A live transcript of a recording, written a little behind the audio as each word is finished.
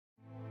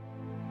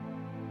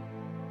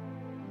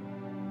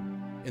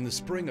In the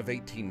spring of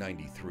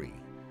 1893,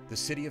 the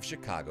city of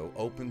Chicago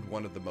opened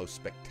one of the most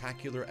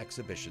spectacular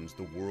exhibitions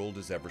the world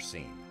has ever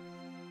seen.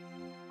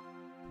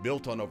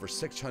 Built on over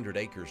 600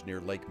 acres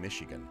near Lake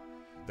Michigan,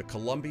 the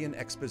Columbian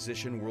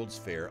Exposition World's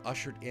Fair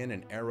ushered in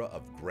an era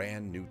of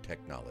brand new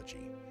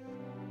technology.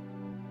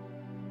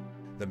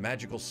 The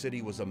magical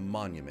city was a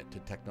monument to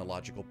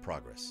technological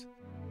progress.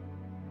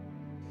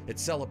 It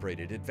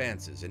celebrated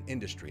advances in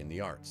industry and the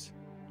arts.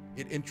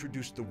 It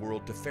introduced the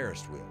world to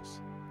Ferris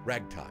wheels,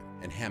 ragtime,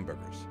 and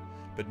hamburgers.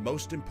 But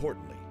most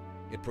importantly,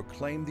 it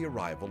proclaimed the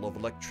arrival of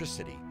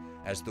electricity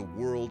as the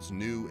world's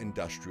new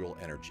industrial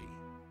energy.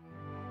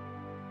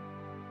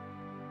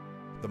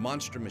 The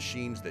monster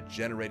machines that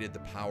generated the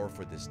power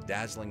for this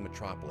dazzling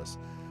metropolis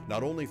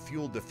not only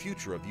fueled the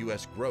future of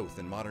U.S. growth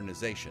and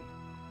modernization,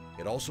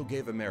 it also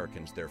gave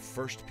Americans their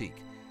first peek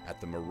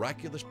at the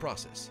miraculous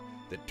process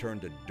that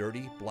turned a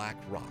dirty black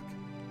rock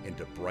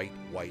into bright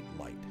white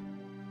light.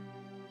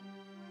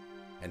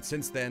 And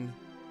since then,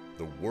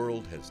 the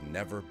world has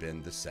never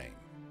been the same.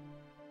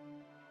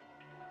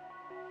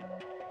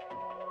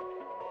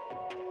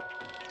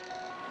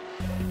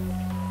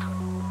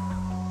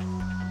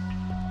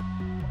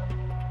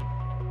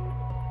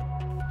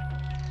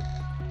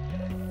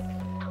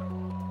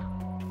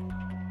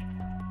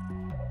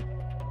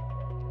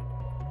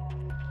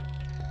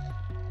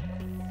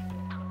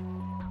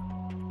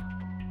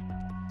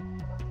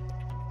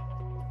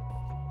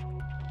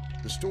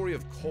 The story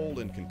of coal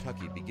in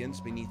Kentucky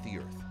begins beneath the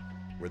earth,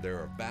 where there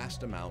are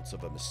vast amounts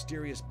of a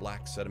mysterious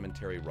black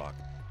sedimentary rock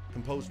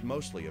composed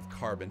mostly of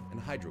carbon and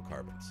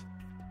hydrocarbons.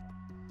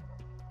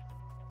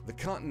 The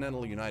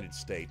continental United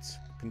States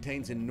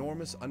contains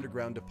enormous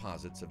underground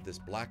deposits of this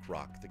black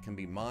rock that can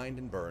be mined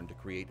and burned to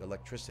create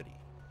electricity.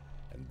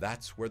 And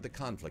that's where the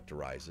conflict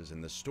arises in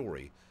the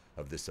story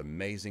of this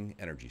amazing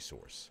energy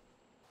source.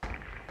 10,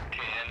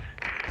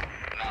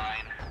 9,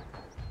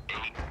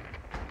 8.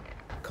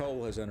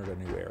 Coal has entered a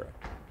new era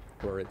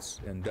where its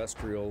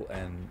industrial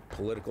and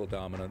political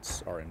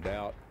dominance are in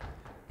doubt,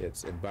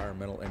 its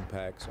environmental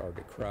impacts are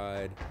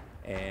decried,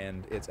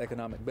 and its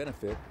economic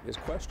benefit is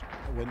questioned.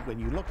 When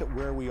you look at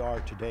where we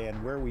are today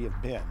and where we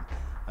have been,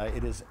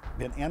 it has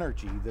been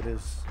energy that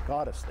has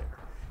got us there.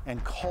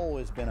 And coal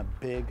has been a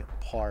big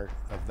part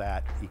of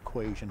that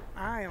equation.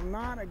 I am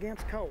not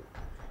against coal,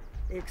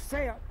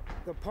 except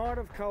the part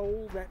of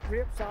coal that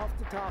rips off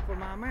the top of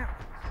my mountain.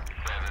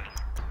 7,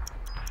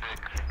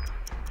 6,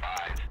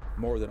 5.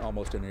 More than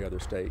almost any other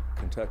state,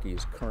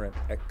 Kentucky's current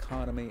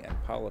economy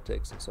and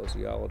politics and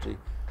sociology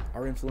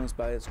are influenced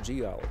by its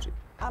geology.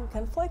 I'm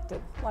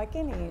conflicted, like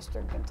any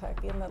Eastern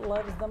Kentuckian that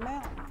loves the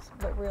mountains,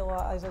 but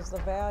realizes the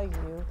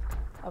value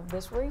of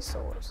this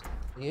resource.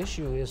 The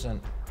issue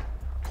isn't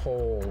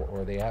coal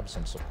or the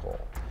absence of coal.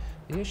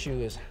 The issue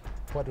is,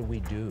 what do we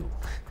do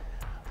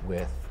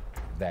with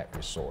that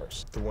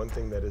resource? The one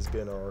thing that has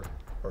been our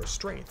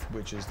strength,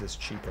 which is this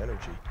cheap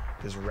energy,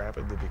 is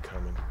rapidly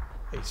becoming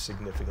a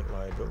significant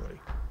liability.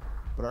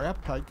 But our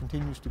appetite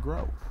continues to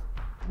grow.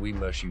 We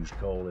must use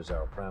coal as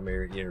our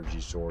primary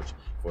energy source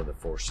for the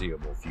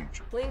foreseeable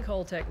future. Clean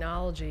coal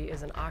technology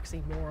is an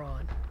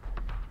oxymoron.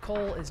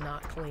 Coal is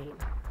not clean.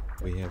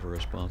 We have a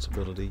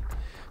responsibility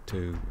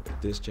to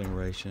this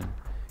generation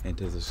and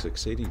to the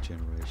succeeding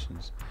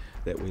generations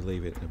that we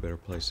leave it in a better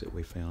place that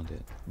we found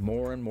it.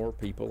 More and more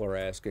people are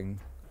asking,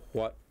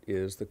 what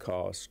is the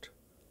cost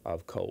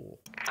of coal?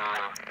 4,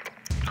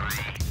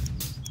 3,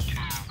 2,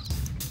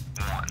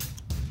 1.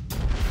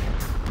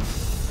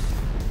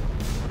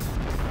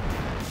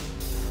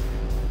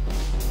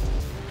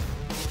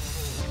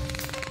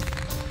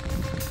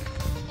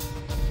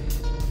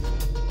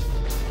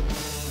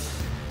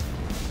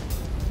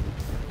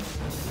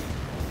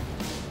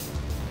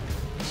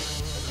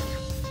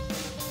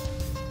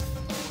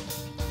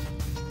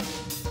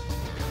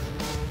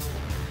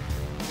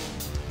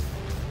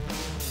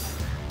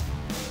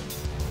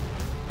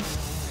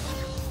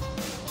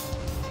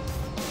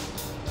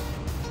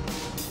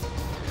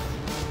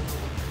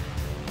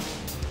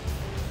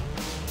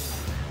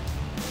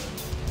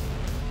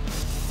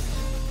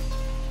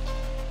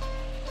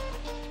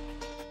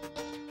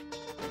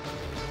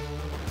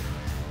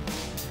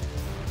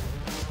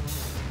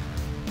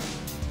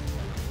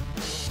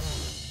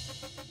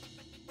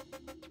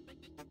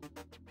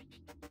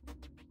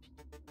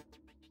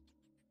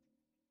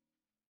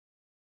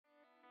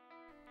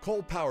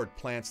 Coal-powered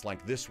plants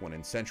like this one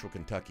in central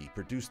Kentucky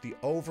produce the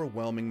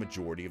overwhelming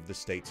majority of the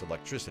state's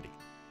electricity.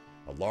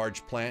 A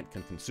large plant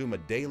can consume a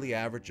daily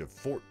average of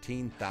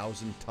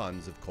 14,000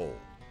 tons of coal.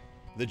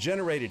 The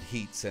generated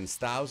heat sends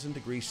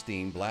 1,000-degree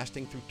steam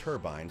blasting through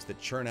turbines that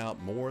churn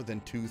out more than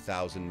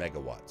 2,000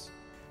 megawatts.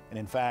 And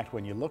in fact,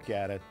 when you look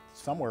at it,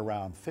 somewhere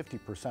around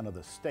 50% of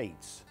the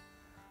states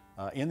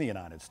in the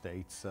United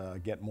States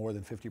get more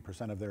than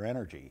 50% of their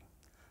energy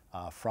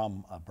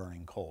from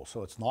burning coal.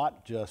 So it's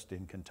not just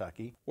in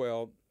Kentucky.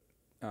 Well,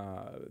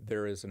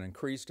 there is an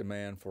increased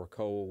demand for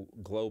coal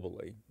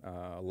globally,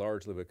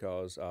 largely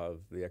because of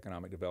the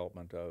economic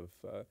development of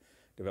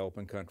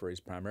developing countries,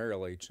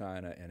 primarily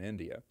China and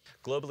India.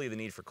 Globally, the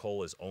need for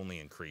coal is only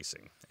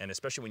increasing, and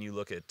especially when you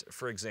look at,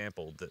 for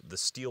example, the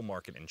steel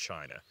market in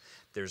China.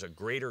 There's a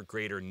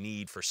greater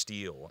need for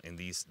steel in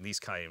these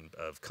kind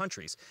of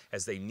countries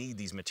as they need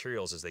these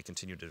materials as they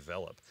continue to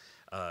develop.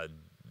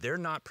 They're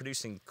not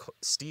producing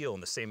steel in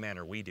the same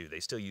manner we do.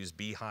 They still use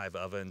beehive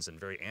ovens and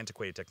very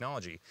antiquated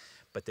technology,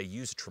 but they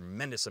use a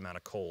tremendous amount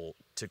of coal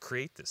to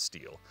create this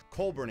steel.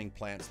 Coal burning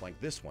plants like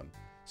this one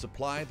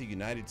supply the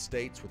United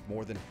States with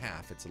more than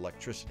half its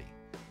electricity.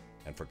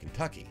 And for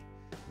Kentucky,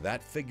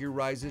 that figure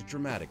rises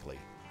dramatically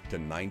to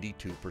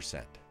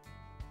 92%.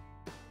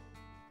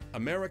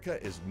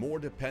 America is more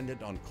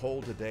dependent on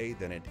coal today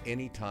than at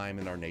any time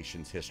in our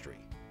nation's history.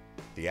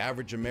 The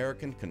average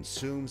American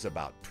consumes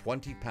about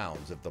 20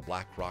 pounds of the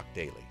black rock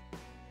daily.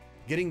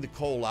 Getting the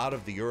coal out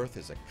of the earth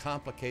is a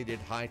complicated,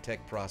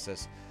 high-tech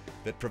process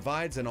that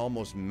provides an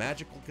almost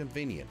magical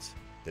convenience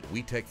that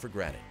we take for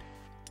granted.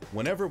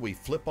 Whenever we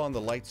flip on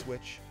the light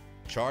switch,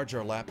 charge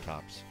our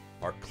laptops,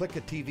 or click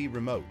a TV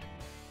remote,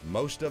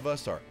 most of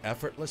us are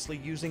effortlessly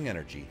using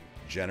energy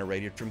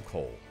generated from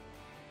coal.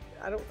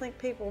 I don't think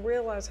people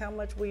realize how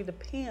much we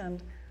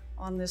depend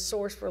on this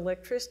source for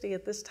electricity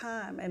at this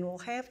time, and will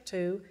have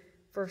to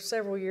for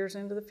several years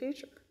into the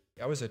future.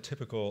 I was a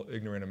typical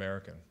ignorant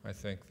American. I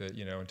think that,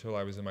 until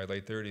I was in my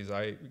late 30s,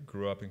 I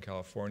grew up in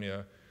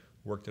California,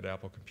 worked at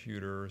Apple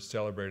Computer,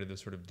 celebrated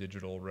this sort of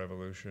digital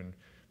revolution,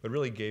 but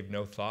really gave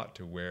no thought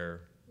to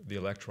where the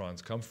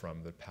electrons come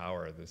from that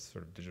power this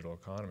sort of digital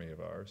economy of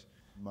ours.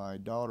 My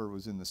daughter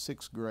was in the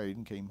 6th grade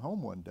and came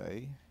home one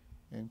day,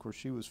 and of course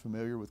she was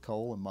familiar with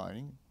coal and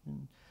mining.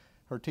 And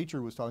her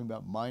teacher was talking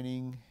about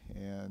mining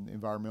and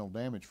environmental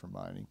damage from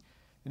mining.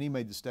 And he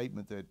made the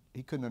statement that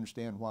he couldn't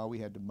understand why we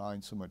had to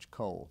mine so much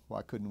coal.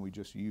 Why couldn't we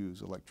just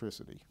use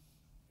electricity?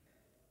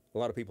 A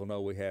lot of people know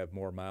we have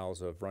more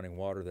miles of running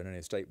water than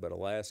any state but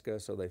Alaska,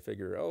 so they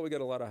figure, oh, we got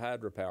a lot of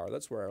hydropower.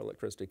 That's where our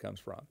electricity comes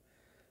from.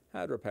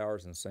 Hydropower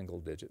is in single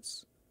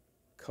digits.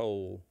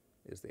 Coal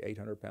is the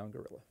 800-pound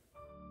gorilla.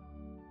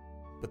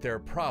 But there are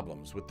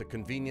problems with the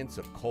convenience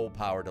of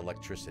coal-powered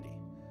electricity.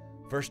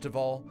 First of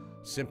all,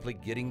 simply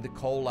getting the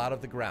coal out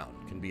of the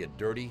ground can be a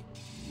dirty,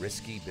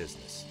 risky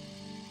business.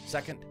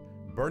 Second,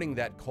 burning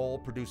that coal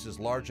produces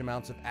large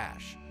amounts of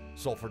ash,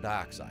 sulfur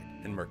dioxide,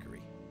 and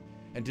mercury.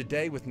 And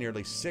today, with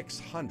nearly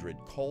 600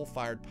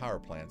 coal-fired power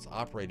plants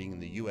operating in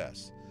the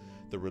U.S.,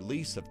 the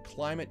release of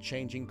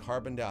climate-changing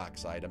carbon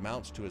dioxide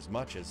amounts to as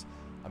much as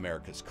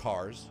America's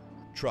cars,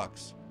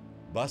 trucks,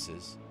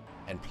 buses,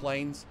 and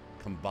planes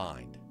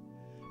combined.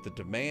 The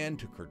demand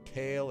to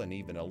curtail and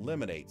even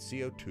eliminate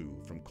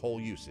CO2 from coal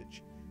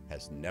usage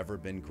has never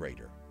been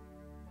greater.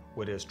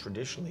 What has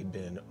traditionally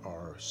been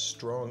our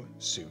strong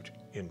suit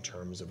in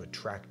terms of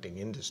attracting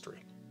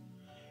industry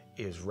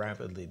is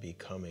rapidly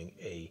becoming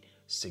a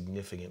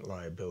significant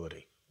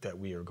liability that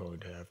we are going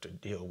to have to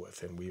deal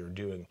with. And we are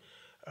doing,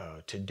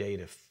 to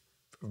date, a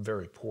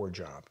very poor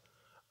job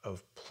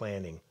of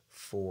planning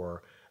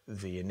for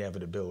the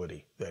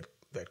inevitability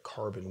that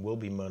carbon will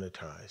be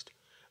monetized,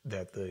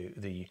 that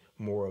the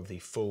more of the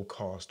full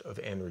cost of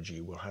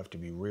energy will have to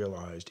be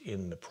realized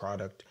in the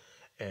product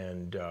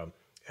and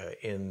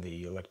in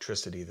the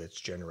electricity that's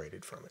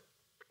generated from it.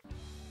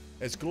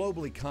 As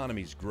global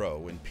economies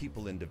grow and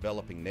people in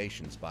developing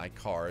nations buy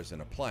cars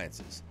and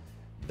appliances,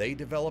 they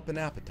develop an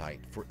appetite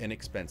for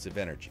inexpensive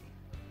energy.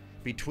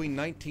 Between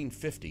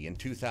 1950 and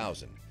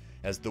 2000,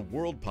 as the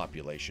world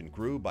population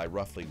grew by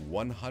roughly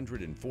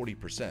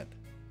 140%,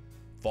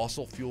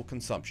 fossil fuel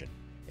consumption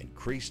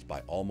increased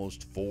by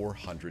almost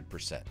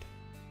 400%.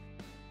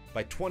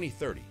 By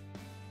 2030,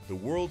 the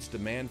world's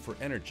demand for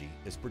energy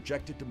is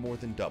projected to more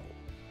than double.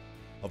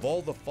 Of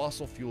all the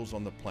fossil fuels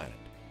on the planet,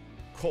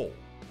 coal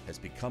has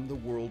become the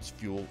world's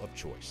fuel of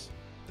choice.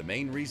 The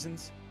main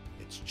reasons?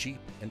 It's cheap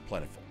and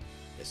plentiful,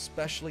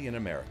 especially in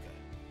America.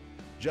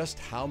 Just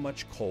how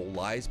much coal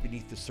lies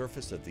beneath the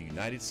surface of the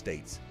United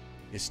States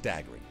is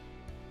staggering,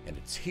 and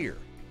it's here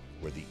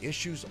where the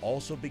issues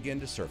also begin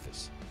to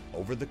surface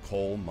over the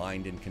coal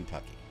mined in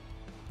Kentucky.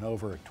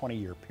 Over a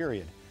 20-year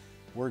period,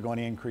 we're going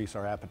to increase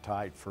our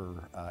appetite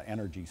for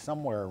energy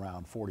somewhere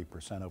around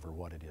 40% over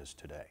what it is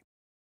today.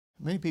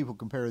 Many people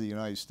compare the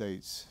United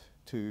States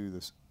to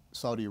the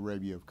Saudi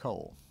Arabia of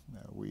coal.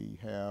 We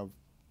have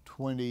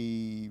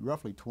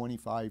roughly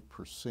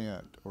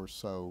 25% or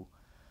so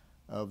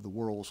of the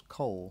world's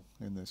coal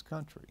in this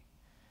country.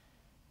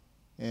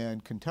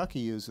 And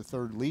Kentucky is the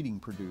third leading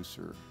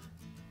producer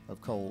of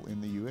coal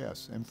in the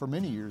U.S. and for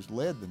many years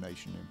led the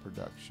nation in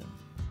production.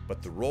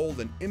 But the role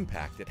and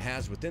impact it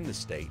has within the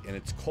state and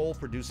its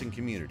coal-producing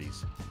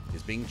communities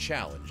is being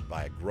challenged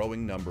by a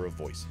growing number of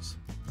voices.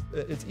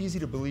 It's easy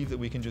to believe that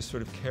we can just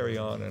sort of carry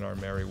on in our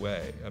merry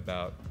way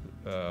about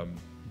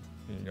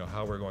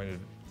how we're going to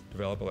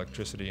develop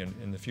electricity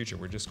in the future.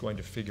 We're just going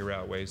to figure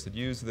out ways to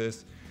use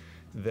this,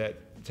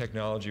 that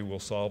technology will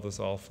solve this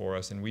all for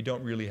us, and we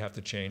don't really have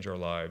to change our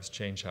lives,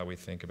 change how we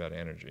think about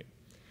energy.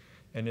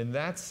 And in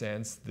that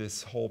sense,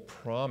 this whole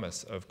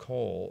promise of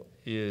coal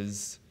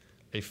is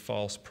a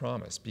false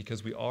promise,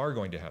 because we are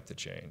going to have to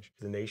change.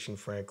 The nation,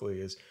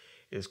 frankly,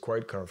 is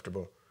quite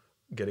comfortable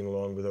getting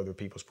along with other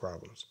people's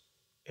problems.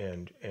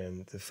 And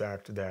the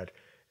fact that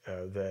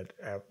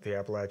the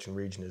Appalachian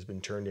region has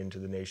been turned into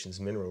the nation's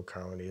mineral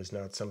colony is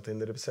not something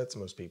that upsets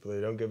most people.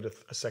 They don't give it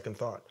a second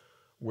thought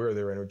where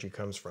their energy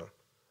comes from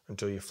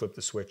until you flip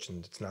the switch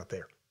and it's not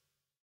there.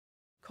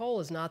 Coal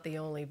is not the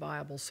only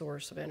viable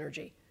source of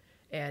energy.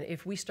 And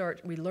if we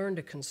learn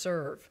to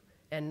conserve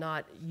and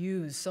not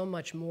use so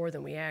much more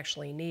than we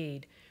actually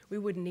need, we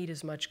wouldn't need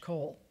as much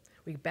coal.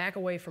 We back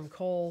away from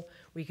coal,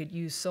 we could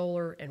use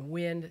solar and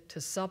wind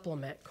to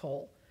supplement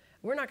coal.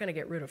 We're not going to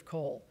get rid of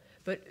coal,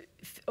 but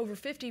over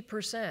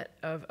 50%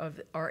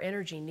 of our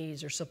energy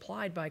needs are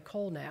supplied by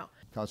coal now.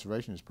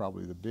 Conservation is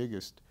probably the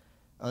biggest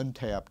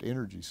untapped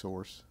energy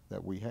source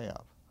that we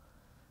have.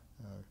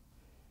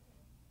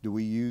 Do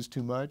we use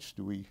too much?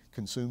 Do we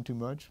consume too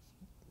much?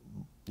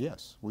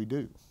 Yes, we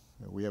do.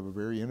 We have a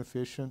very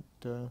inefficient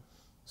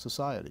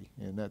society,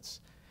 and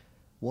that's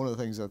one of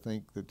the things I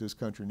think that this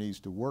country needs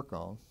to work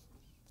on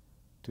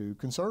to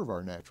conserve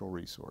our natural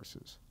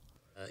resources.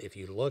 If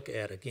you look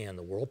at, again,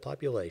 the world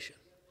population,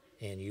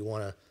 and you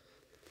want to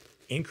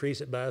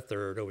increase it by a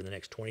third over the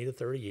next 20 to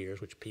 30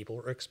 years, which people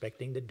are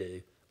expecting to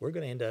do, we're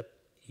going to end up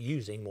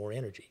using more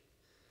energy.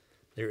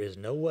 There is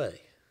no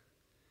way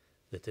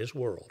that this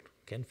world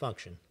can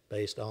function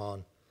based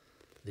on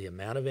the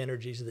amount of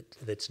energy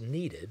that's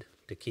needed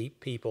to keep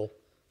people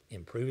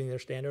improving their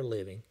standard of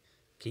living,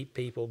 keep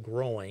people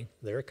growing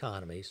their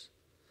economies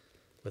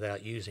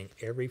without using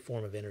every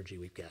form of energy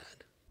we've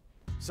got.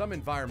 Some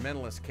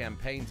environmentalist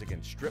campaigns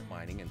against strip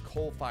mining and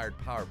coal-fired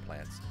power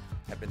plants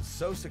have been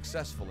so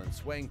successful in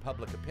swaying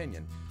public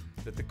opinion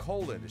that the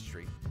coal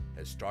industry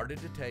has started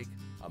to take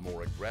a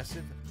more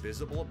aggressive,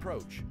 visible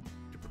approach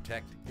to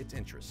protect its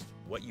interests.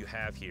 What you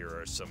have here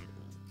are some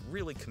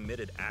really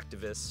committed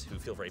activists who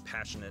feel very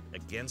passionate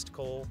against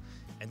coal,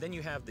 and then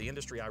you have the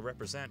industry I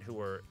represent who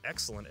are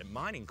excellent at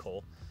mining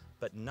coal,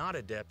 but not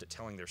adept at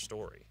telling their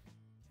story.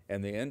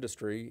 And the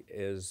industry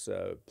is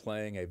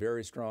playing a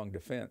very strong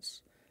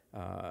defense.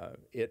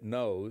 It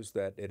knows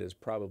that it is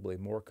probably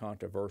more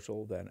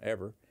controversial than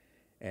ever,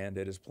 and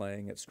it is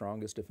playing its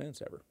strongest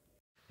defense ever.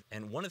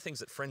 And one of the things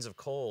that Friends of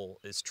Coal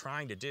is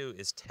trying to do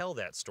is tell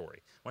that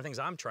story. One of the things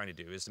I'm trying to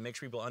do is to make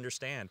sure people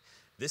understand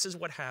this is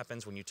what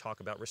happens when you talk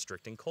about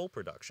restricting coal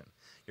production.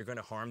 You're going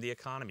to harm the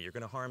economy, you're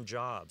going to harm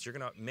jobs, you're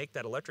going to make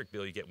that electric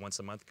bill you get once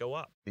a month go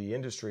up. The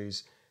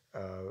industry's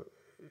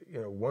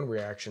one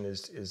reaction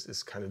is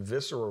this kind of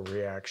visceral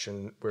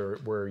reaction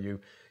where you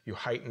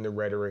heighten the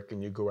rhetoric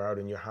and you go out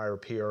and you hire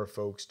PR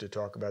folks to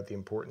talk about the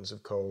importance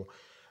of coal.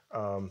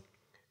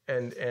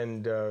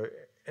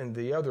 And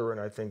the other,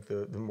 and I think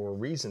the more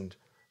reasoned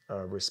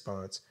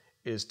response,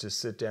 is to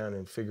sit down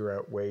and figure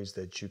out ways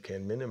that you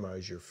can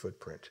minimize your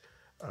footprint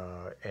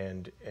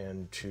and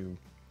to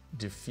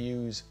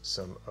diffuse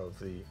some of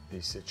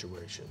the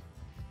situation.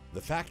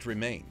 The fact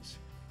remains,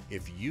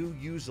 if you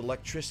use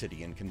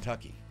electricity in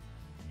Kentucky,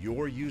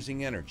 you're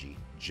using energy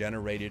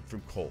generated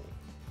from coal.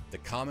 The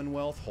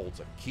Commonwealth holds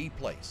a key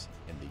place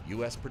in the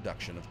U.S.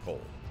 production of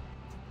coal.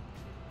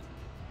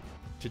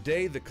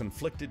 Today, the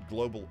conflicted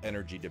global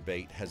energy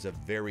debate has a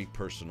very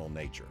personal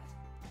nature.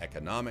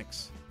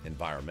 Economics,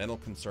 environmental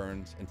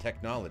concerns, and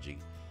technology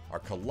are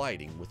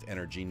colliding with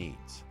energy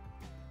needs.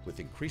 With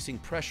increasing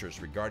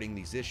pressures regarding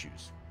these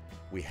issues,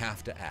 we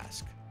have to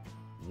ask,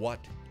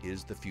 what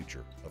is the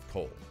future of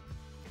coal?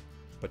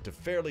 But to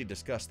fairly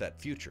discuss that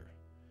future,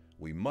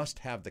 we must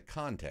have the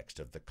context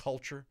of the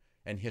culture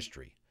and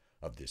history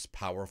of this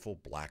powerful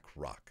black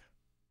rock.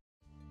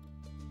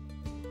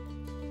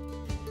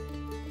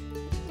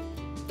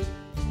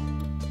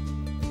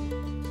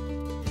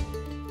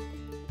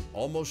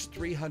 Almost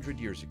 300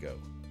 years ago,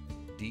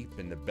 deep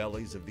in the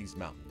bellies of these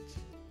mountains,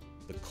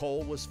 the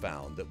coal was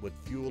found that would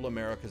fuel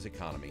America's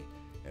economy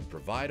and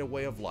provide a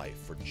way of life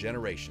for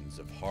generations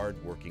of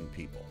hard-working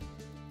people.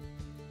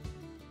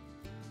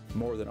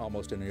 More than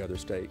almost any other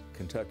state,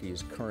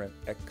 Kentucky's current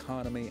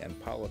economy and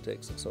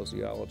politics and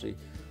sociology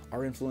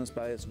are influenced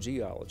by its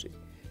geology,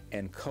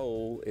 and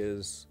coal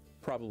is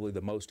probably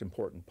the most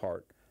important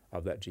part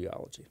of that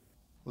geology.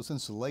 Well,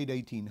 since the late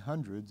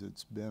 1800s,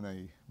 it's been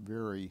a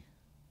very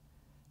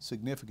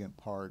significant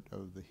part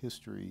of the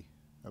history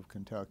of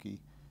Kentucky,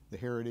 the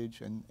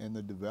heritage and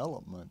the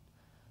development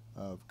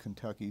of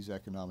Kentucky's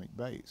economic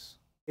base.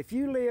 If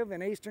you live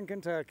in eastern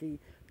Kentucky,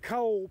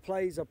 coal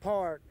plays a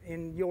part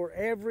in your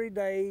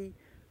everyday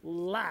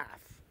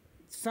life,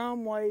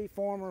 some way,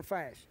 form, or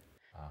fashion.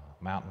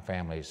 Mountain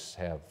families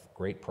have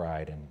great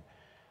pride in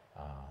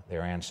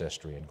their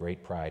ancestry and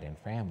great pride in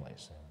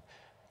families. And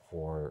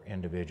for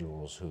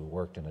individuals who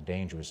worked in a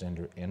dangerous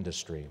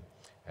industry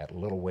at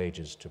little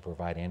wages to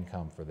provide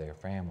income for their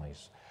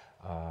families,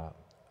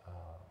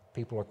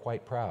 people are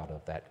quite proud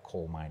of that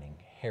coal mining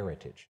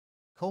heritage.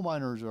 Coal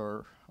miners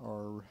are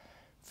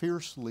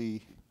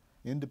fiercely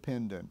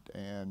independent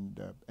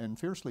and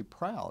fiercely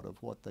proud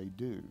of what they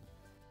do.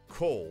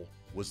 Coal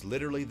was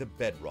literally the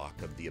bedrock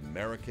of the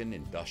American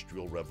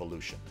Industrial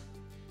Revolution.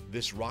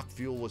 This rock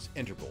fuel was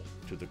integral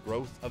to the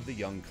growth of the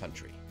young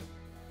country.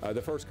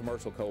 The first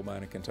commercial coal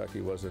mine in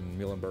Kentucky was in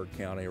Muhlenberg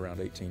County around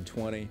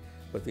 1820,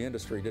 but the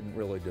industry didn't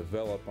really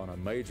develop on a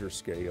major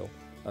scale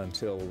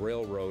until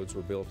railroads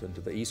were built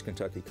into the East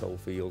Kentucky coal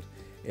field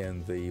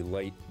in the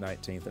late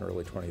 19th and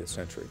early 20th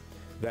century.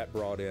 That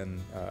brought in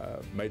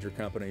major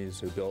companies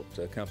who built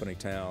company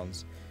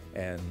towns,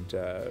 and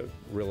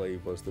really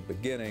was the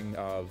beginning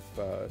of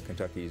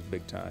Kentucky's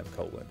big-time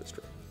coal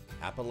industry.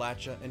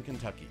 Appalachia and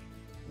Kentucky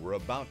were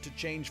about to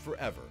change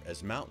forever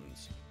as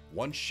mountains,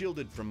 once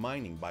shielded from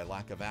mining by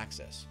lack of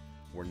access,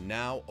 were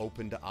now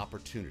open to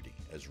opportunity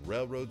as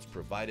railroads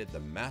provided the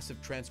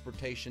massive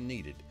transportation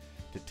needed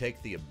to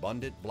take the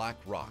abundant black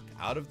rock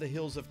out of the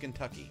hills of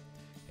Kentucky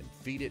and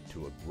feed it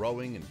to a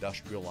growing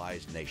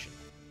industrialized nation.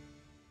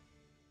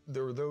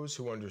 There were those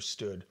who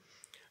understood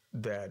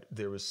that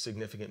there was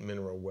significant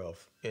mineral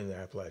wealth in the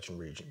Appalachian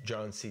region.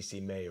 John C.C.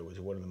 Mayo was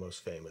one of the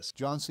most famous.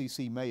 John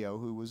C.C. Mayo,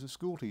 who was a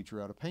school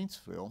teacher out of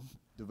Paintsville,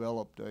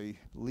 developed a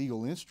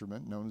legal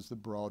instrument known as the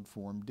broad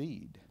form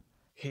deed.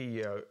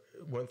 He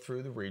went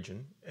through the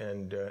region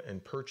and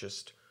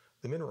purchased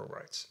the mineral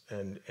rights,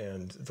 and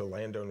the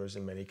landowners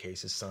in many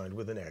cases signed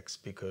with an X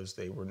because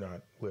they were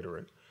not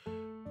literate.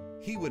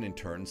 He would in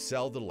turn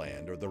sell the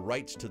land or the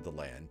rights to the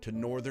land to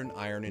Northern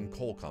Iron and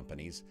Coal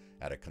Companies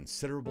at a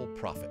considerable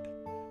profit,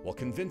 while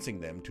convincing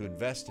them to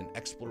invest in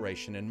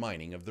exploration and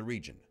mining of the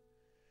region.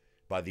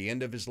 By the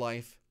end of his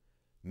life,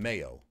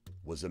 Mayo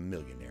was a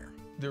millionaire.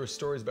 There were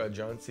stories about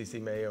John C.C.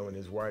 Mayo and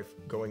his wife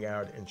going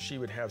out, and she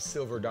would have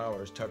silver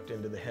dollars tucked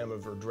into the hem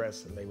of her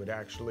dress, and they would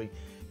actually,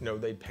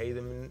 they'd pay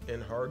them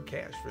in hard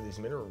cash for these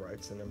mineral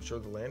rights, and I'm sure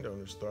the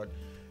landowners thought,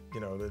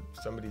 that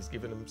somebody's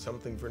giving them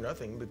something for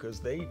nothing,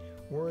 because they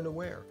weren't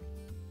aware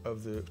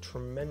of the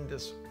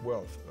tremendous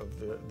wealth of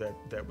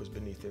that was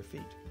beneath their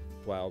feet.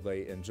 While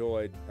they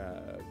enjoyed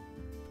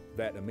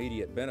that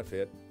immediate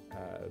benefit,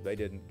 they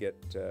didn't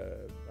get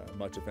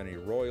much of any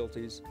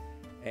royalties.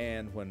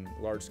 And when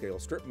large-scale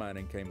strip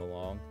mining came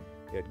along,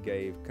 it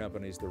gave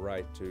companies the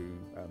right to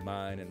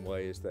mine in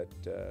ways that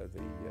the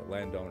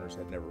landowners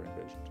had never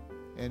envisioned.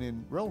 And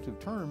in relative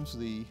terms,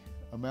 the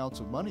amounts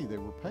of money they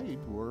were paid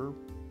were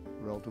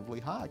relatively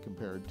high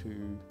compared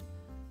to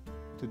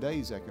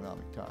today's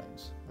economic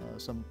times.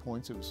 Some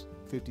points it was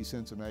 50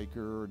 cents an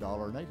acre or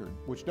 $1 an acre,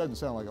 which doesn't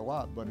sound like a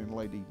lot, but in the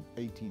late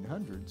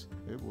 1800s,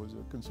 it was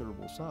a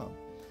considerable sum,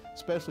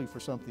 especially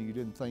for something you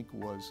didn't think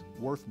was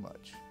worth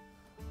much.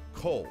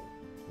 Coal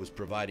was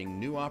providing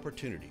new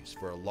opportunities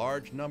for a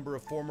large number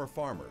of former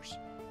farmers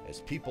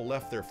as people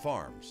left their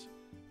farms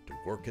to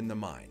work in the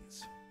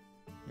mines.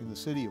 In the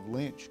city of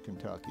Lynch,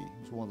 Kentucky,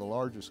 it was one of the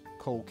largest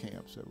coal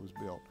camps that was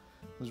built.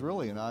 It was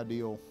really an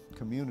ideal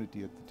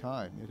community at the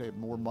time. It had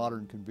more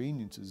modern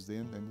conveniences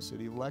then than the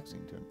city of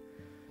Lexington.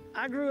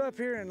 I grew up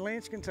here in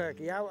Lynch,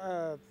 Kentucky. I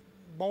was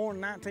born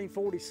in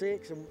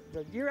 1946, and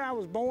the year I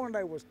was born,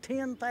 there was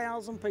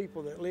 10,000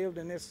 people that lived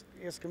in this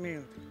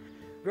community.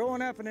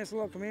 Growing up in this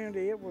little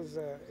community, it was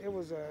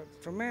a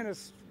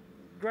tremendous,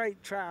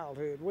 great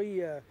childhood.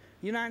 We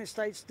United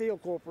States Steel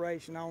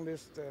Corporation owned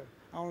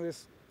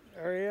this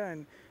area,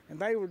 and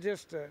they were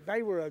just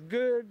they were a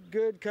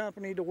good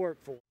company to work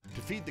for.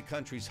 To feed the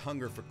country's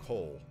hunger for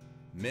coal,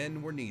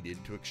 men were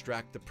needed to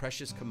extract the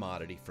precious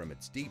commodity from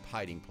its deep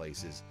hiding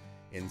places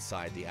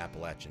inside the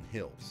Appalachian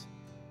Hills.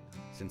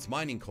 Since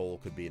mining coal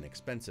could be an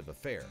expensive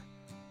affair,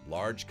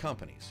 large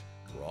companies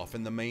were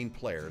often the main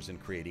players in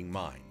creating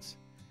mines.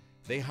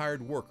 They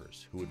hired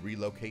workers who would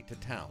relocate to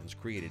towns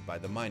created by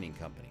the mining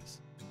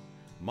companies.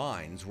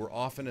 Mines were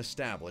often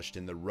established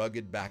in the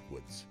rugged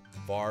backwoods,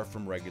 far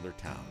from regular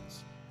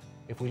towns.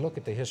 If we look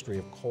at the history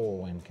of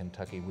coal in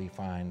Kentucky, we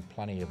find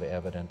plenty of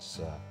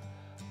evidence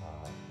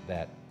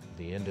that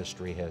the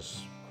industry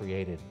has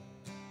created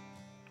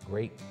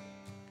great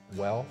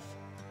wealth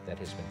that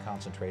has been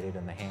concentrated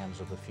in the hands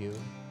of a few,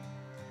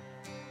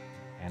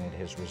 and it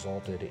has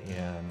resulted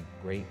in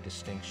great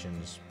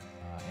distinctions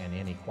and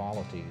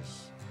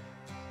inequalities.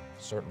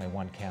 Certainly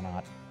one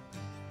cannot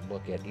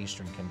look at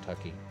Eastern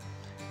Kentucky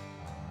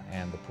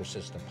and the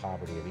persistent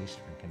poverty of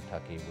Eastern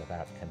Kentucky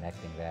without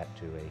connecting that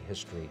to a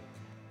history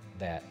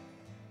that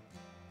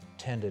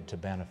tended to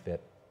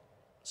benefit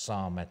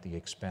some at the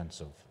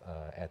expense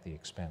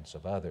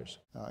of others.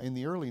 In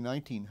the early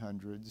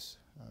 1900s,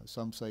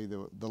 some say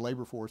the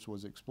labor force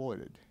was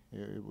exploited.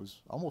 It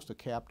was almost a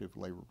captive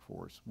labor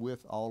force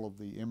with all of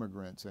the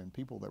immigrants and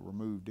people that were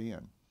moved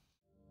in.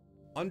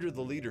 Under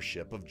the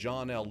leadership of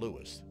John L.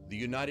 Lewis, the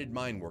United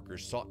Mine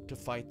Workers sought to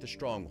fight the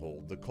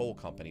stronghold the coal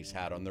companies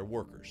had on their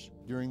workers.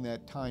 During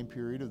that time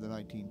period of the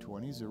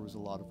 1920s, there was a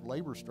lot of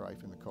labor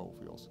strife in the coal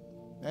fields,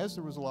 as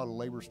there was a lot of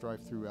labor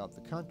strife throughout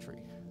the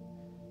country.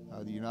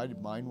 The United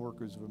Mine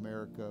Workers of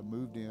America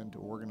moved in to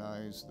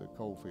organize the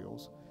coal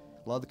fields.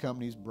 A lot of the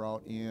companies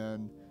brought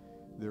in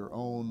their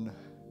own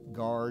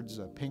guards,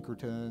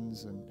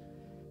 Pinkertons, and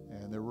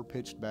there were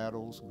pitched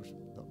battles.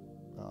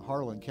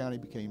 Harlan County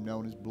became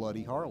known as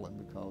Bloody Harlan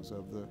because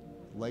of the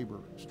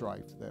labor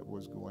strife that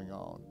was going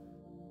on.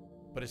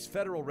 But as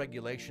federal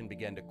regulation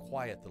began to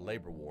quiet the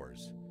labor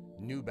wars,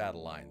 New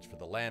battle lines for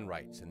the land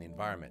rights and the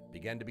environment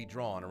began to be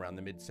drawn around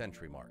the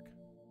mid-century mark.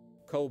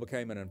 Coal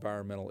became an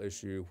environmental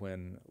issue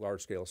when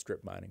large-scale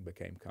strip mining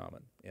became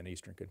common in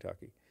eastern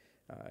Kentucky.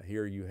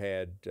 Here you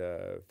had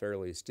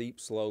fairly steep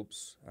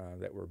slopes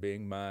that were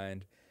being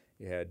mined.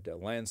 You had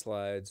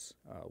landslides,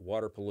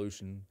 water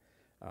pollution,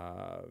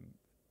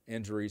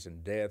 injuries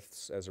and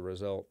deaths as a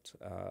result,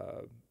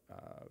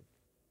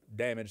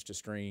 damage to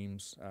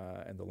streams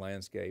and the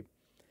landscape.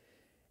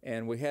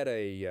 And we had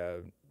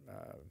a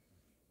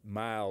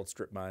mild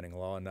strip mining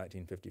law in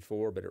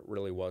 1954, but it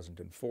really wasn't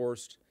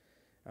enforced.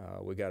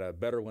 We got a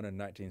better one in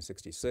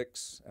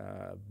 1966,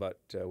 but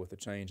with the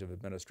change of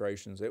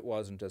administrations, it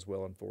wasn't as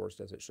well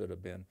enforced as it should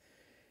have been.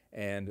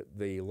 And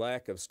the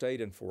lack of state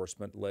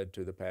enforcement led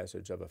to the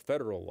passage of a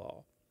federal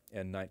law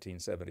in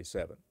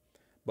 1977.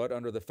 But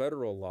under the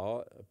federal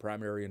law,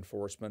 primary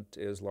enforcement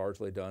is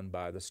largely done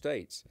by the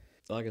states.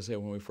 Like I said,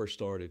 when we first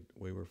started,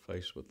 we were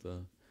faced with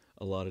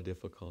a lot of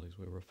difficulties.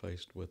 We were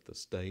faced with the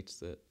states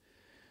that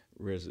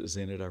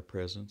resented our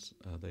presence.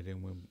 They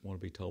didn't want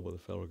to be told by the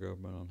federal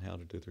government on how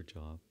to do their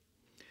job.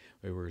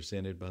 We were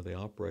resented by the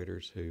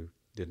operators who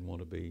didn't want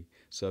to be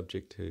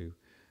subject to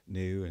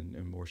new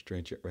and more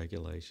stringent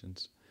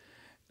regulations,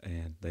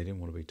 and they didn't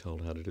want to be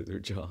told how to do their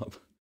job.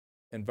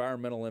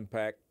 Environmental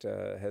impact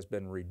has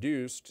been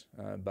reduced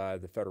by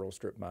the federal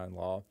strip mine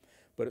law,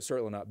 but it's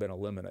certainly not been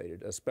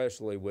eliminated,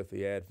 especially with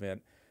the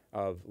advent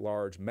of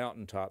large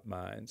mountaintop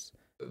mines.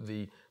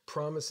 The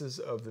promises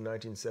of the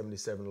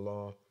 1977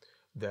 law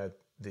that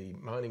the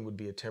mining would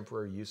be a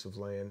temporary use of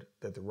land,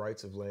 that the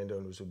rights of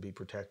landowners would be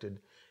protected,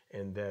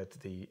 and that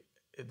the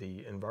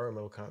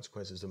environmental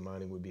consequences of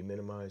mining would be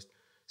minimized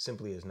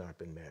simply has not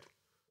been met.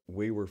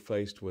 We were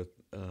faced with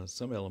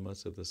some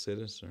elements of the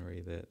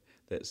citizenry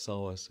that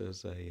saw us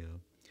as a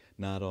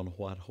knight on a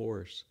white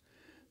horse,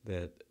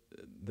 that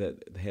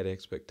had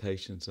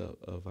expectations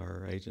of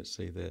our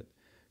agency that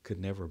could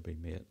never be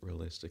met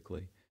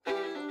realistically.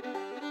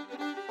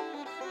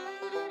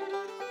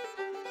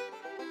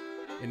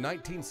 In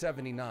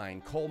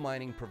 1979, coal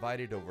mining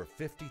provided over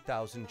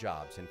 50,000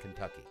 jobs in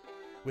Kentucky,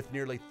 with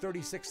nearly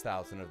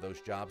 36,000 of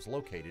those jobs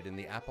located in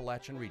the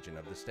Appalachian region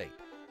of the state.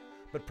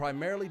 But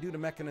primarily due to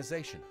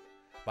mechanization,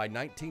 by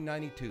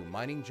 1992,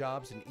 mining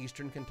jobs in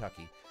eastern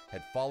Kentucky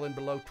had fallen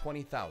below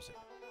 20,000,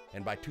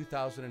 and by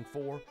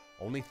 2004,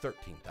 only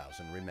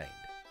 13,000 remained.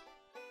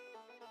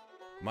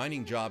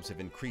 Mining jobs have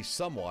increased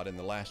somewhat in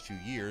the last few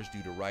years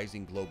due to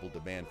rising global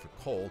demand for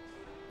coal,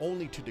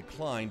 only to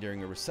decline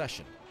during a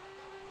recession.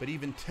 But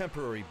even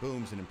temporary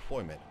booms in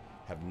employment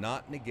have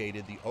not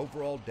negated the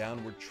overall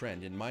downward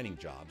trend in mining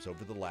jobs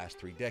over the last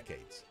 3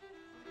 decades.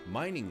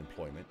 Mining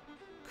employment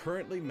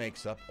currently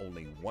makes up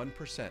only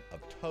 1%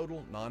 of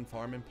total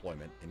non-farm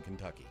employment in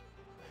Kentucky.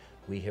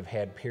 We have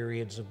had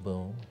periods of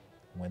boom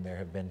when there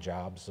have been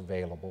jobs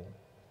available,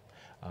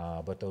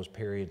 but those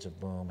periods of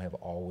boom have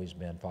always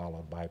been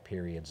followed by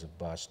periods of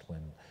bust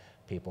when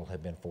people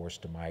have been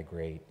forced to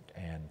migrate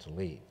and to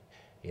leave.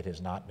 It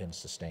has not been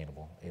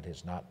sustainable. It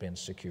has not been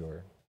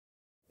secure.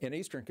 In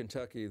eastern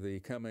Kentucky, the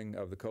coming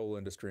of the coal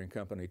industry and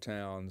company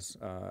towns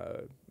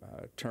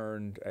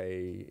turned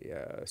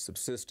a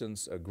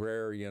subsistence,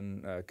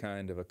 agrarian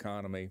kind of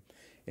economy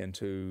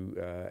into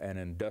an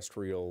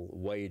industrial,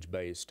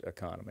 wage-based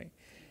economy.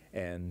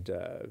 And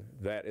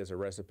that is a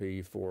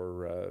recipe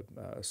for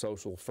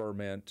social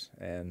ferment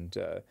and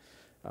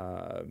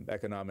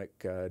economic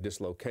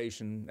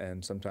dislocation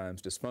and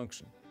sometimes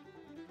dysfunction.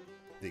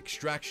 The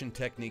extraction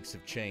techniques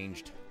have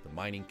changed, the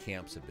mining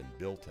camps have been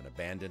built and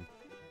abandoned,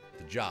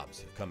 the jobs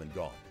have come and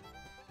gone.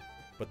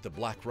 But the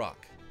black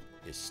rock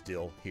is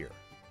still here.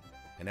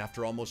 And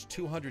after almost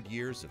 200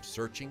 years of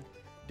searching,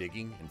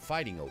 digging, and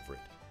fighting over it,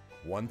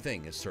 one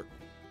thing is certain.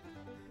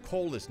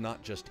 Coal is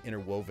not just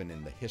interwoven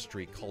in the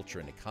history, culture,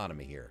 and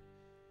economy here.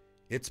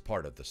 It's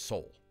part of the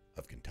soul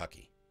of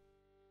Kentucky.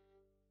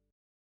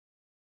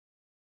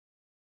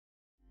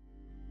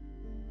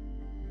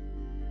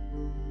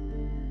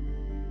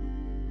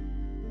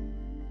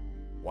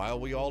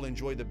 While we all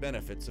enjoy the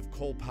benefits of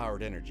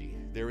coal-powered energy,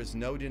 there is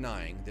no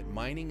denying that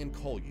mining and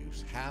coal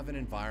use have an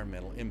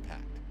environmental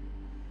impact.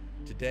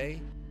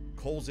 Today,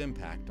 coal's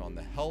impact on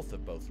the health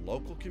of both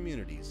local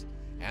communities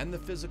and the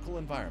physical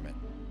environment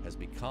has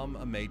become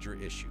a major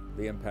issue.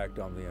 The impact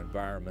on the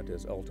environment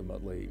is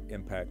ultimately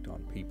impact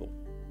on people.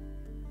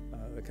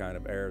 The kind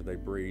of air they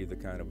breathe, the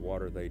kind of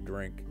water they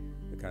drink,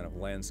 the kind of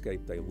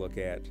landscape they look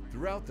at.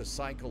 Throughout the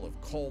cycle of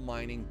coal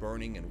mining,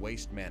 burning, and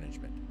waste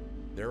management,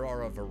 there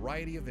are a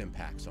variety of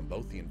impacts on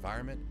both the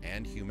environment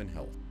and human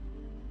health.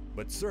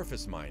 But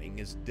surface mining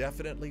is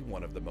definitely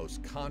one of the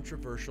most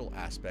controversial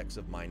aspects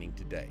of mining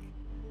today.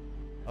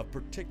 Of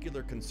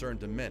particular concern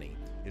to many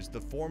is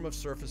the form of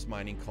surface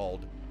mining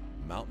called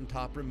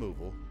mountaintop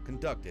removal,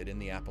 conducted in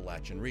the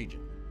Appalachian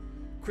region.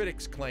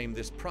 Critics claim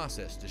this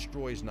process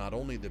destroys not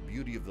only the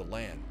beauty of the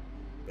land,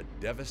 but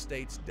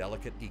devastates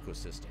delicate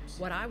ecosystems.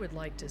 What I would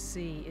like to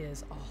see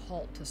is a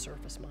halt to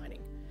surface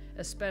mining,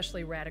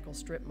 especially radical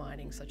strip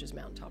mining such as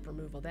mountaintop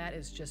removal. That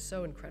is just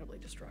so incredibly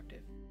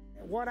destructive.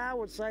 What I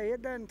would say,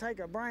 it doesn't take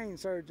a brain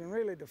surgeon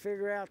really to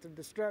figure out the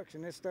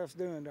destruction this stuff's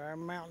doing to our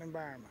mountain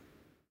environment.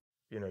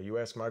 You know, you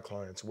ask my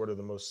clients what are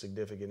the most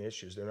significant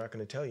issues, they're not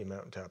going to tell you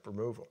mountaintop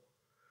removal.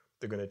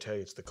 They're going to tell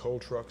you it's the coal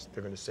trucks,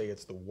 they're going to say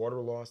it's the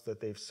water loss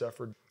that they've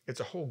suffered. It's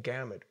a whole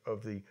gamut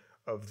of the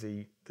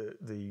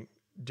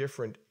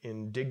different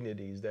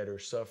indignities that are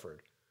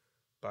suffered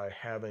by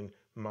having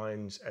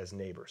mines as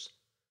neighbors.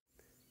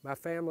 My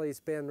family's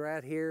been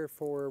right here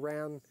for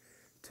around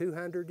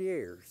 200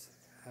 years.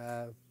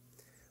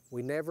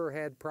 We never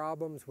had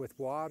problems with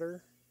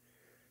water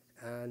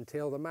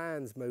until the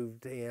mines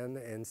moved in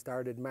and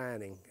started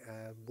mining.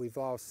 We've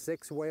lost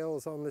 6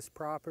 wells on this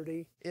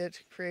property.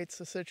 It creates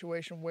a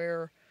situation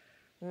where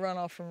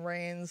runoff from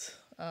rains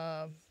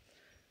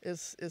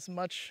is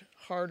much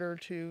harder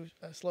to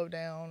slow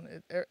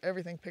down.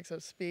 Everything picks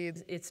up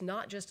speed. It's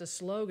not just a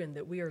slogan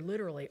that we are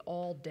literally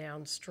all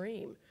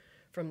downstream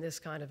from this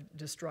kind of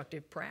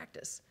destructive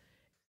practice.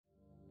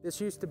 This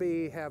used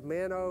to have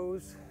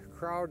minnows,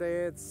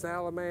 crawdads,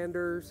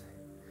 salamanders.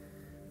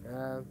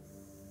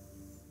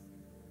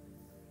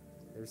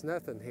 There's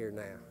nothing here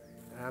now.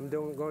 I'm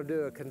going to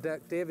do a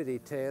conductivity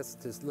test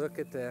to look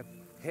at the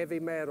heavy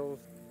metals.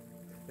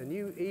 The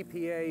new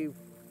EPA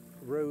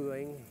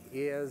ruling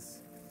is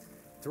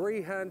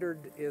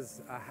 300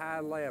 is a high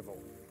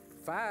level.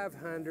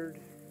 500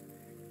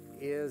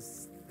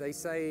 is, they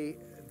say,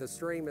 the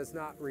stream is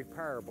not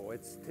repairable.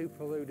 It's too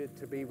polluted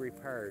to be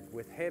repaired.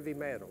 With heavy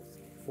metals,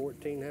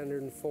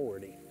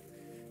 1,440.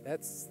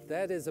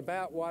 That is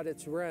about what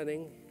it's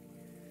running.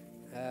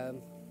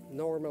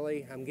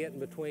 Normally, I'm getting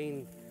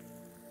between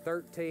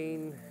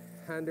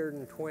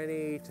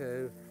 1,320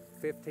 to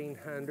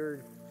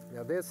 1,500.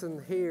 Now this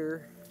in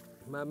here,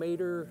 my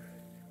meter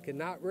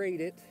cannot read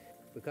it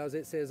because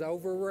it says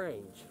over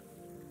range.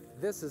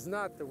 This is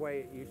not the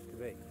way it used to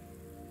be.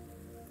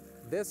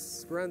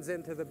 This runs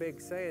into the Big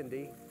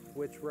Sandy,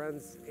 which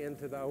runs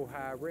into the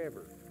Ohio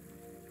River.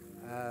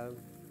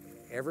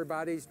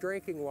 Everybody's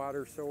drinking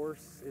water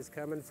source is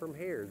coming from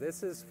here.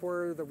 This is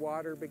where the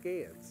water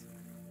begins.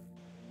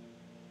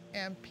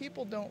 And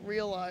people don't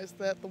realize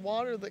that the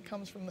water that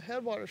comes from the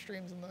headwater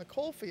streams in the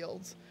coal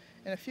fields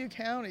in a few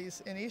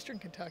counties in eastern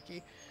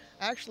Kentucky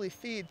actually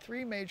feed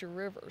 3 major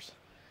rivers,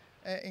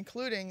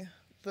 including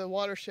the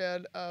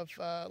watershed of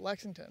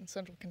Lexington,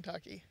 central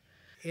Kentucky.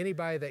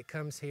 Anybody that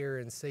comes here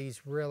and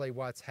sees really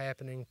what's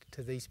happening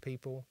to these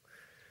people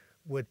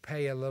would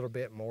pay a little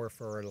bit more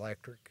for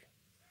electric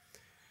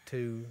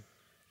to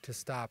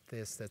stop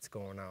this that's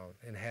going on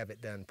and have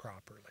it done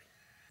properly.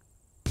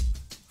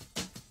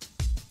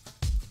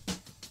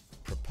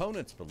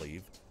 Proponents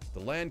believe the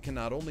land can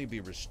not only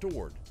be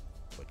restored,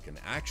 but can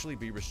actually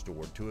be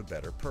restored to a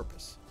better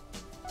purpose.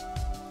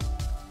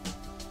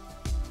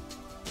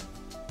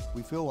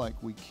 We feel like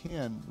we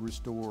can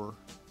restore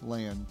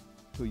land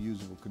to a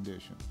usable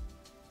condition.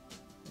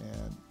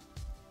 And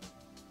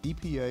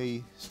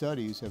EPA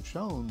studies have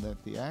shown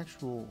that the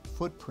actual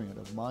footprint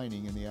of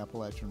mining in the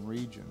Appalachian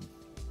region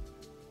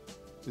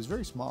is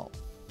very small,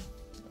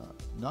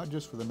 not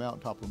just for the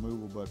mountaintop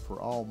removal, but for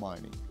all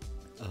mining.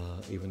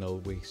 Even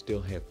though we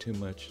still have too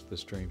much, the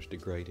stream's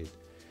degraded.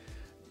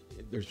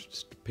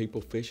 There's people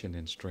fishing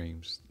in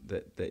streams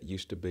that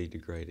used to be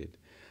degraded.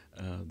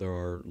 There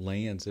are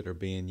lands that are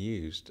being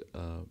used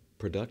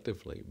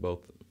productively,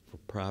 both for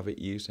private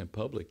use and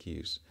public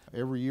use.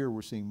 Every year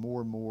we're seeing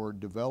more and more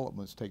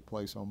developments take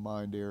place on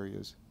mined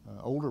areas,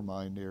 older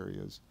mined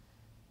areas,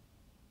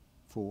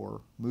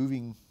 for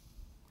moving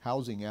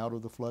housing out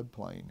of the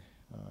floodplain,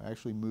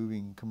 actually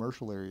moving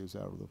commercial areas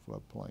out of the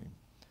floodplain,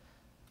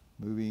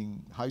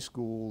 moving high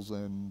schools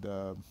and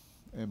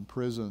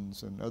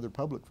prisons and other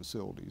public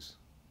facilities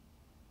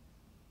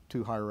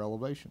to higher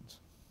elevations.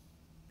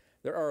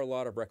 There are a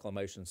lot of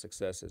reclamation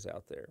successes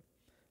out there.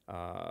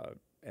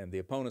 And the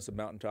opponents of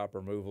mountaintop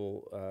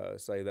removal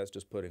say that's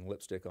just putting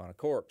lipstick on a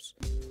corpse.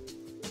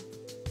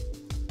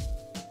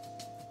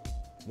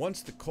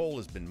 Once the coal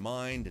has been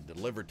mined and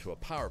delivered to a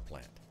power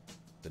plant,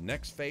 the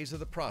next phase of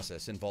the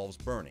process involves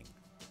burning.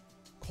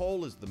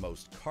 Coal is the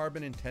most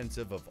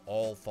carbon-intensive of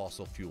all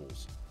fossil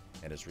fuels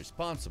and is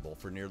responsible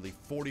for nearly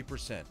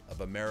 40%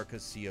 of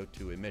America's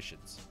CO2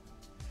 emissions.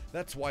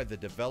 That's why the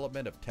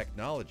development of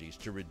technologies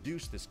to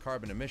reduce this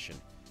carbon emission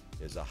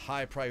is a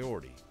high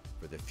priority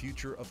for the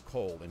future of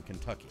coal in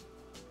Kentucky.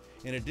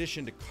 In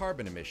addition to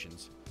carbon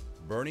emissions,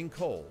 burning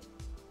coal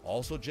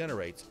also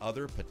generates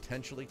other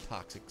potentially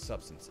toxic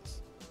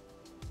substances.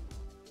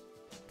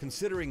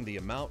 Considering the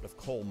amount of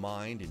coal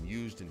mined and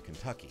used in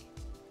Kentucky,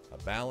 a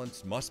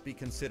balance must be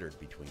considered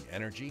between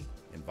energy,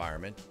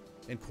 environment,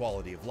 and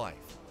quality of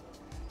life.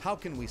 How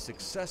can we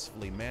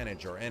successfully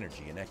manage our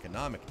energy and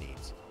economic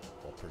needs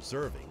while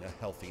preserving a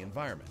healthy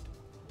environment?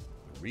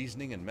 The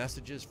reasoning and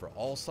messages for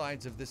all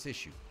sides of this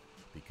issue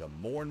become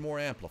more and more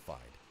amplified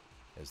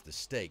as the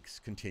stakes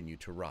continue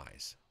to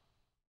rise.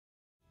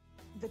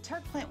 The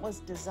Turk plant was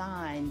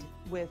designed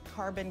with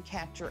carbon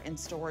capture and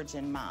storage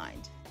in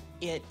mind.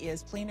 It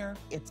is cleaner,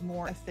 it's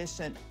more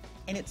efficient,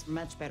 and it's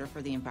much better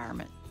for the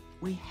environment.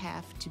 We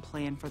have to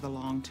plan for the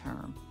long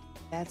term.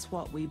 That's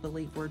what we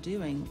believe we're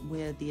doing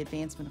with the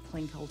advancement of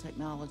clean coal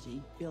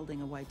technology,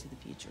 building a way to the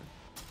future.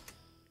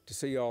 To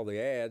see all the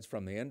ads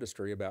from the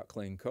industry about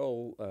clean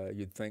coal,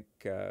 you'd think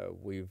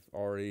we've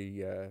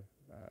already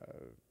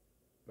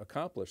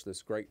accomplished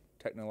this great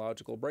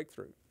technological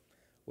breakthrough.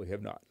 We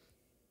have not.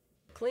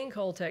 Clean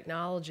coal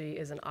technology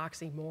is an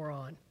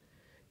oxymoron.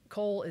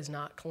 Coal is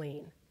not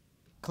clean.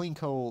 Clean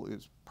coal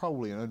is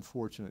probably an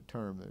unfortunate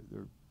term.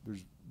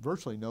 There's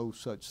virtually no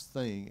such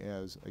thing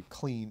as a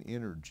clean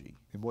energy.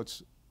 And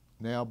what's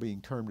now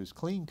being termed as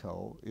clean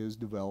coal is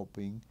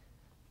developing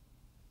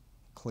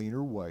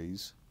cleaner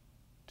ways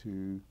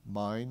to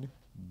mine,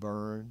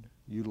 burn,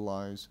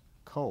 utilize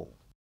coal.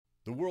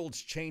 The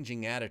world's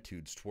changing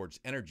attitudes towards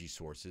energy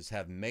sources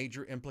have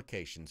major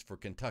implications for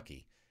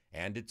Kentucky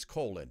and its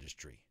coal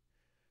industry.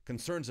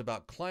 Concerns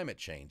about climate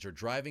change are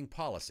driving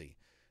policy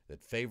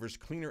that favors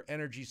cleaner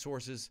energy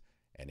sources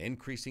and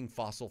increasing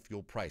fossil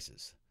fuel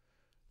prices.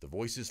 The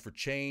voices for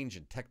change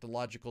and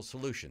technological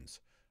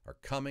solutions are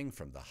coming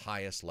from the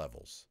highest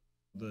levels.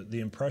 The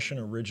impression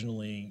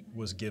originally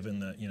was given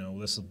that,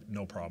 this is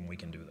no problem, we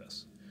can do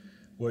this.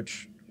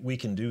 Which we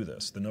can do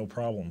this. The no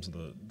problem's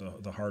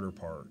the harder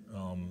part.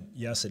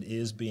 Yes, it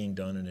is being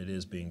done and it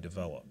is being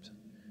developed,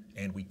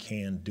 and we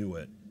can do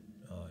it.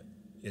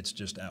 It's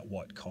just at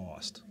what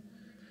cost?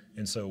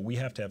 And so we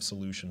have to have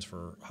solutions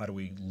for how do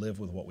we live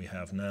with what we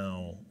have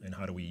now, and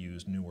how do we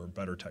use newer,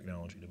 better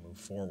technology to move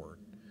forward.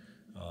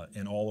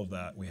 And all of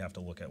that, we have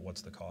to look at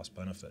what's the cost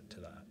benefit to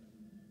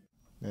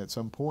that. At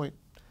some point,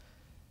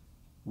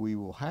 we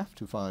will have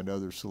to find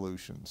other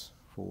solutions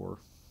for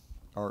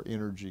our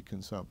energy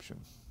consumption.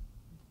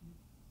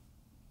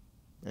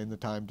 And the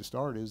time to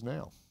start is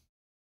now.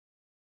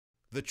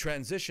 The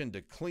transition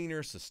to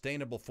cleaner,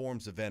 sustainable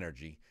forms of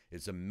energy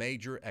is a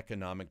major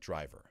economic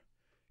driver.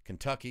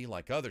 Kentucky,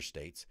 like other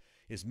states,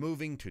 is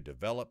moving to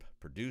develop,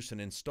 produce,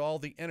 and install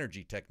the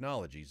energy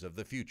technologies of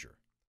the future.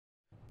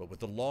 But with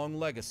the long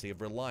legacy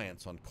of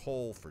reliance on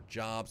coal for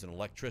jobs and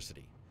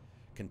electricity,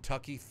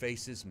 Kentucky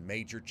faces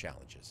major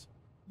challenges.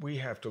 We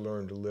have to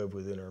learn to live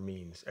within our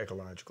means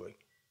ecologically.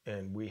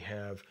 And we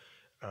have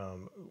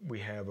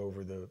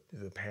over the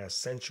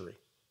past century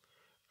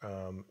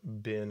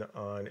been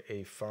on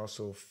a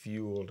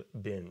fossil-fueled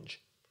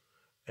binge,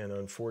 and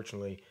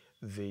unfortunately,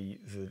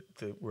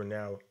 we're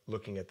now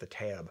looking at the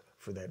tab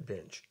for that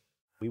binge.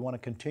 We want to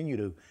continue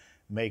to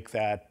make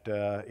that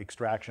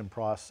extraction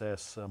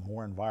process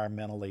more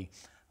environmentally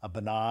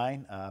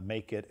benign,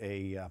 make it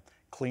a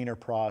cleaner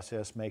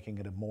process, making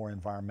it a more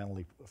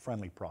environmentally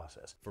friendly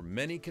process. For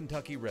many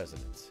Kentucky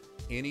residents,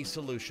 any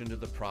solution to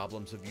the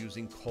problems of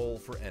using coal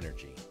for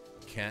energy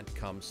can't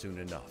come soon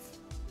enough.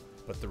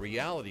 But the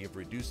reality of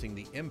reducing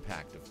the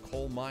impact of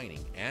coal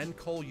mining and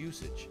coal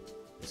usage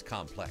is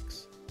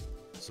complex.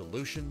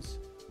 Solutions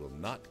will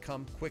not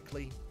come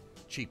quickly,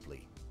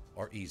 cheaply,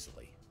 or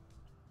easily.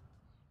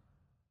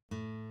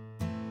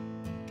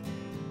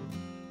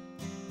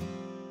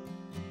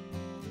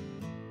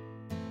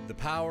 The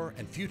power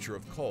and future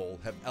of coal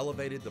have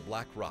elevated the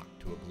black rock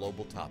to a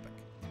global topic,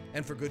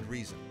 and for good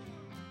reason.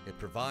 It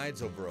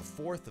provides over a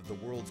fourth of the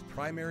world's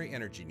primary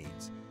energy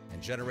needs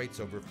and generates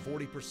over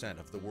 40%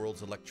 of the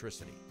world's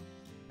electricity.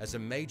 As a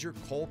major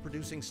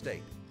coal-producing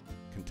state,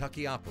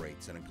 Kentucky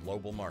operates in a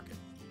global market.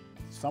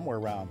 Somewhere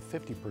around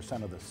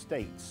 50% of the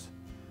states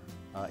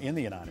in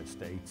the United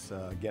States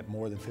get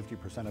more than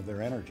 50% of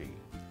their energy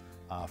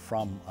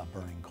from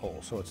burning coal.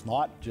 So it's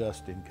not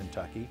just in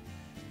Kentucky.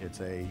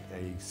 It's a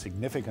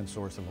significant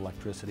source of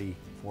electricity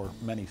for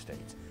many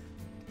states.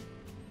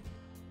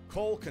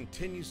 Coal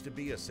continues to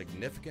be a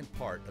significant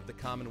part of the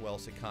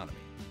Commonwealth's economy.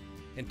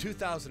 In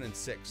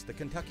 2006, the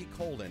Kentucky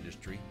coal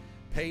industry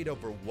paid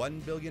over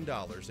 $1 billion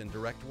in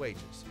direct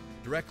wages,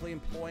 directly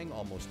employing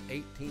almost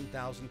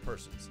 18,000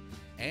 persons,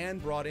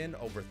 and brought in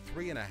over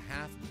 $3.5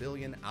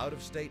 billion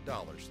out-of-state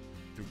dollars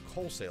through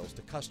coal sales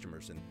to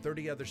customers in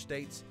 30 other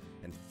states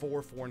and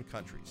 4 foreign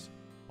countries.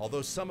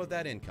 Although some of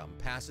that income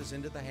passes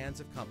into the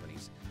hands of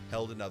companies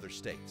held in other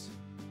states.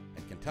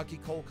 And Kentucky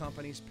coal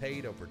companies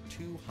paid over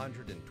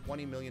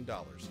 $220 million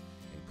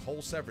in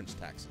coal severance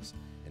taxes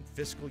in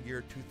fiscal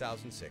year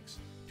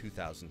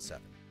 2006-2007.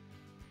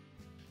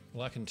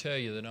 Well, I can tell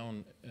you that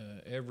on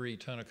every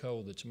ton of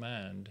coal that's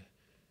mined,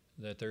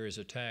 that there is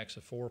a tax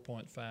of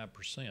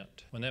 4.5%.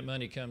 When that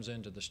money comes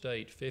into the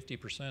state,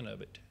 50%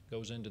 of it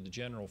goes into the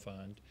general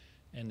fund,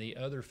 and the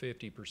other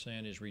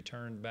 50% is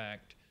returned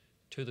back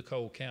to the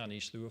coal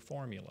counties through a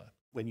formula.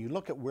 When you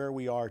look at where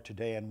we are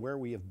today and where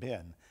we have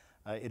been,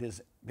 it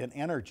has been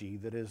energy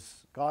that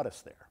has got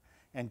us there.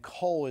 And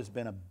coal has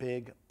been a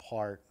big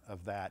part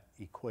of that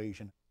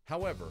equation.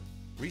 However,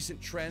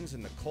 recent trends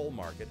in the coal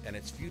market and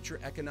its future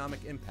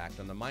economic impact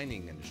on the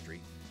mining industry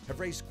have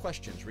raised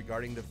questions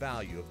regarding the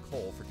value of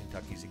coal for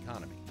Kentucky's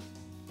economy.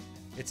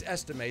 It's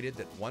estimated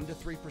that 1 to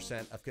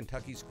 3% of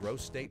Kentucky's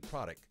gross state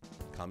product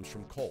comes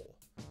from coal.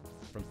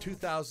 From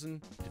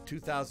 2000 to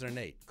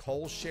 2008,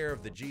 coal's share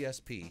of the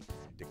GSP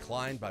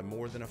declined by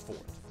more than a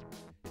fourth.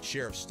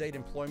 share of state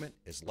employment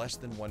is less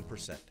than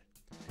 1%.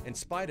 In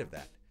spite of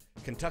that,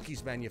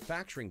 Kentucky's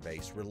manufacturing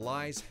base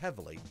relies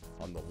heavily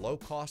on the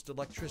low-cost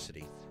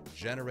electricity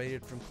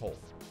generated from coal.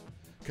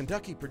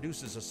 Kentucky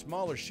produces a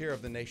smaller share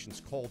of the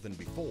nation's coal than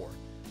before,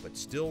 but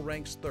still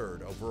ranks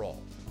third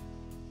overall.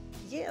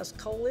 Yes,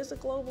 coal is a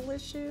global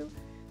issue,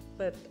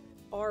 but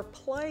our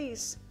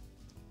place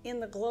in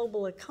the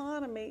global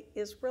economy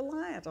is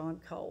reliant on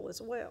coal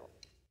as well.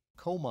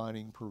 Coal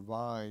mining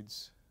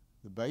provides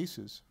the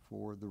basis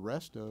for the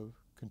rest of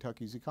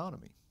Kentucky's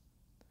economy.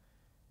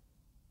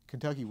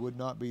 Kentucky would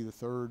not be the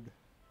third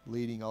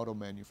leading auto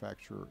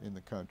manufacturer in the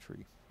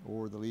country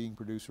or the leading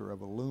producer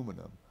of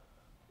aluminum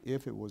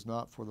if it was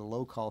not for the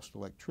low-cost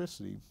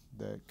electricity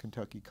that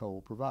Kentucky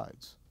coal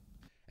provides.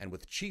 And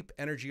with cheap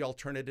energy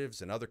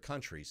alternatives in other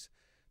countries,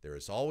 there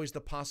is always the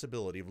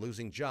possibility of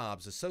losing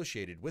jobs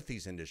associated with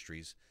these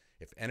industries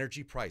if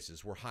energy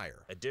prices were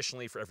higher.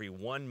 Additionally, for every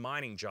one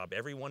mining job,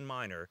 every one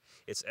miner,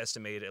 it's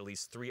estimated at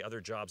least 3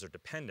 other jobs are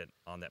dependent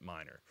on that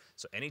miner.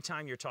 So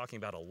anytime you're talking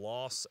about a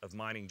loss of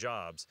mining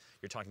jobs,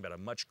 you're talking about a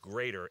much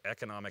greater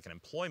economic and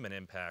employment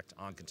impact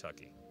on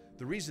Kentucky.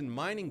 The reason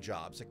mining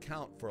jobs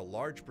account for a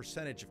large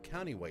percentage of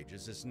county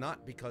wages is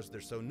not because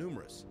they're so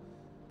numerous,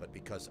 but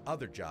because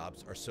other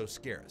jobs are so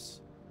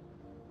scarce.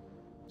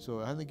 So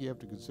I think you have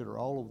to consider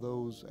all of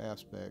those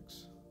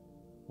aspects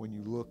when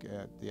you look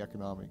at the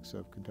economics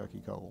of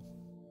Kentucky coal.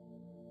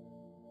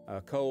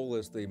 Coal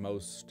is the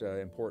most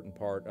important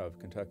part of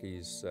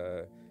Kentucky's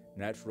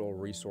natural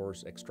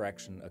resource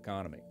extraction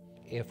economy.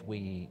 If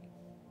we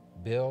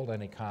build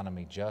an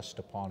economy just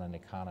upon an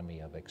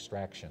economy of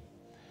extraction,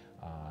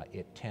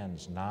 it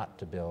tends not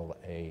to build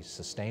a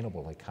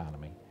sustainable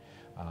economy,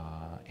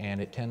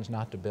 and it tends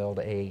not to build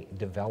a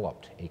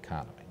developed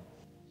economy.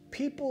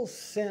 People's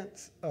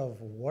sense of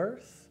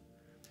worth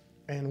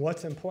and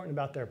what's important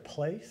about their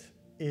place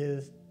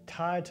is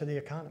tied to the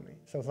economy.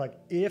 So it's like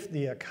if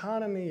the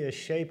economy is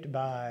shaped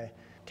by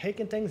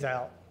taking things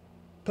out,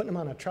 putting them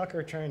on a truck or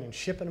a train and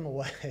shipping them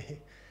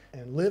away,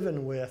 and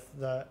living with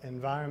the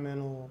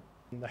environmental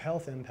and the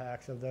health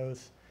impacts of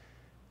those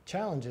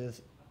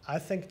challenges, I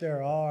think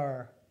there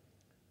are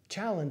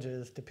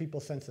challenges to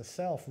people's sense of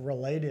self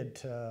related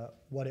to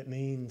what it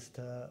means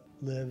to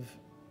live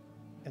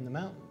in the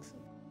mountains.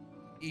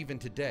 Even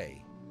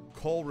today,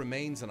 coal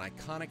remains an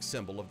iconic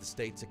symbol of the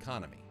state's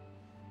economy.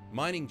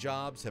 Mining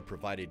jobs have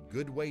provided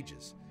good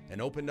wages and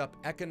opened up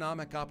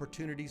economic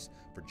opportunities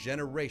for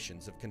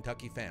generations of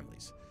Kentucky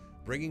families,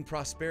 bringing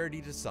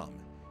prosperity to some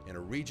in a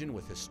region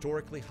with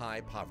historically high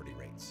poverty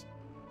rates.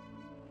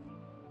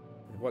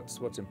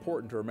 What's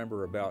important to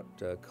remember about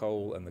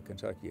coal and the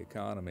Kentucky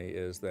economy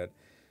is that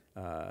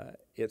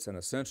it's an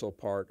essential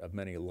part of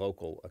many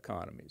local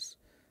economies.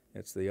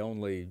 It's the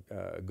only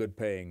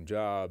good-paying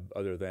job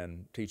other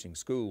than teaching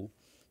school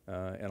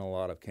in a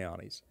lot of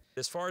counties.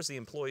 As far as the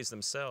employees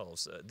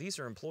themselves, these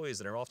are employees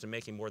that are often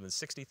making more than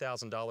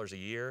 $60,000 a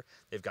year.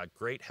 They've got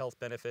great health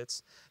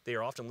benefits. They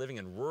are often living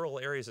in rural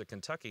areas of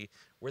Kentucky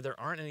where there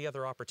aren't any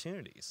other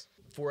opportunities.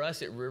 For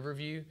us at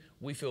Riverview,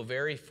 we feel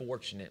very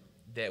fortunate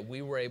that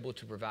we were able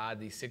to provide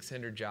these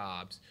 600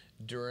 jobs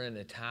during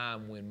a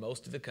time when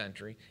most of the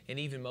country and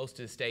even most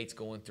of the state's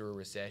going through a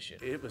recession.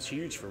 It was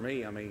huge for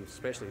me,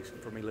 especially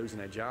for me losing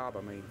that job.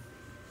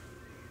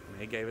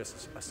 It gave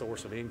us a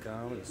source of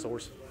income and a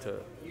source to,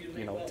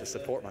 to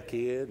support my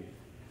kid and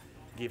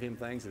give him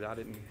things that I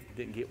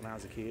didn't get when I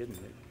was a kid, and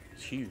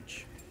it's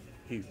huge,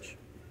 huge.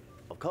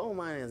 Coal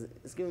mining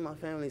is giving my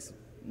family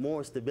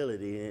more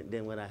stability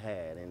than what I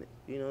had, and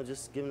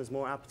just giving us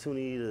more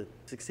opportunity to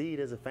succeed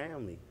as a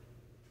family.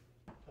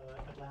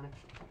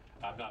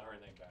 I've not heard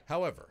anything back.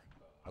 However,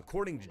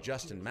 according to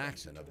Justin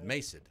Maxson of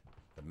MACID,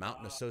 the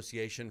Mountain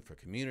Association for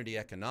Community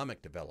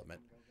Economic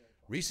Development,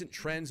 recent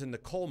trends in the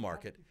coal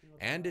market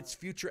and its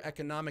future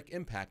economic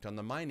impact on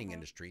the mining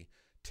industry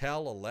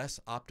tell a less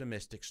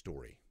optimistic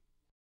story.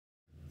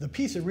 The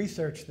piece of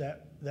research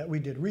that we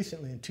did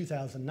recently in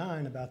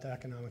 2009 about the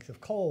economics of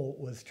coal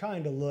was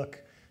trying to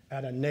look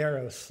at a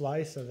narrow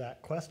slice of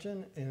that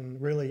question and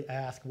really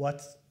ask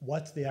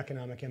what's the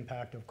economic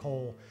impact of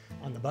coal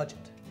on the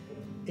budget.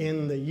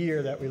 In the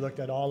year that we looked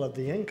at all of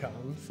the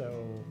income,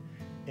 so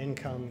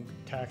income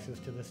taxes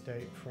to the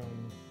state from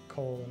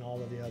coal and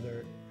all of the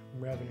other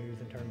revenues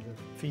in terms of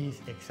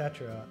fees,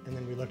 etc., and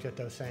then we looked at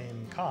those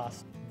same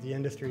costs, the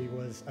industry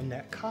was a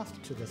net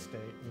cost to the state,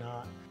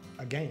 not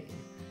a gain.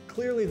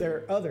 Clearly there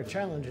are other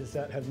challenges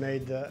that have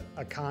made the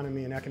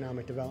economy and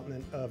economic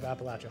development of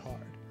Appalachia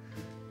hard.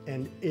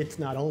 And it's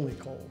not only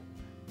coal,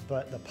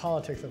 but the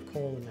politics of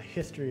coal and the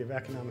history of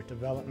economic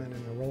development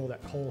and the role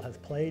that coal has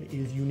played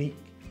is unique.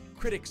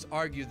 Critics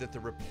argue that the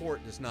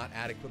report does not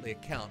adequately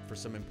account for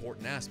some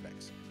important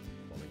aspects,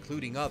 while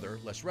including other,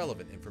 less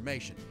relevant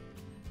information.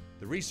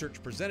 The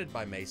research presented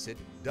by MACID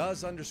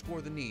does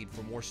underscore the need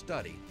for more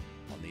study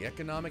on the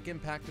economic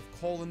impact of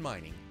coal and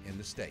mining in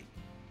the state.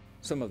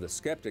 Some of the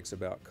skeptics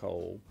about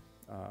coal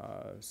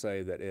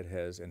say that it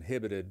has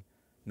inhibited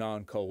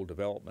non-coal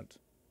development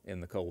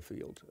in the coal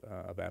field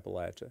of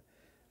Appalachia.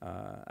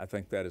 I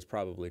think that is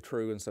probably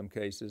true in some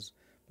cases,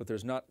 but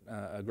there's not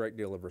a great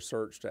deal of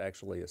research to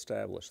actually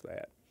establish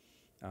that.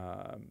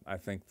 I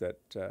think that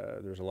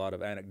there's a lot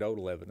of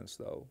anecdotal evidence,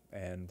 though,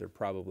 and there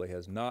probably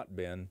has not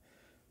been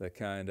the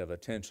kind of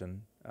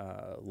attention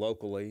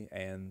locally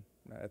and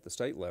at the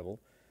state level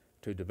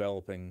to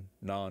developing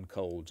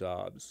non-coal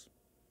jobs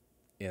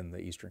in the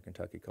Eastern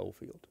Kentucky coal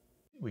field.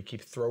 We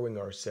keep throwing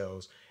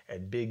ourselves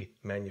at big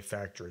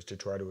manufacturers to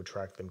try to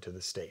attract them to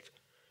the state,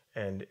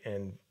 and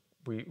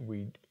we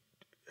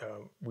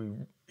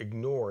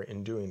ignore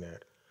in doing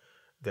that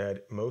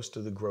most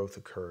of the growth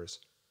occurs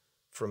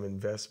from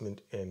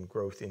investment and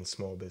growth in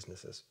small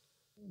businesses.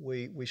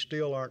 We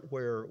still aren't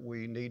where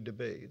we need to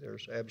be.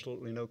 There's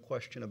absolutely no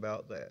question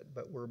about that.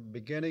 But we're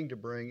beginning to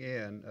bring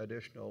in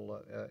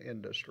additional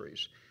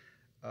industries.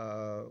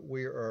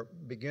 We are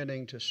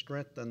beginning to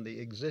strengthen the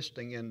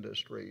existing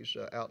industries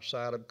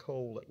outside of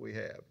coal that we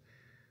have.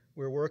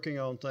 We're working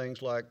on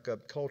things like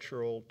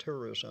cultural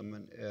tourism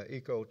and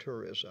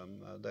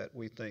ecotourism that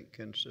we think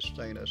can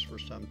sustain us for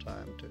some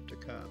time to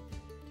come.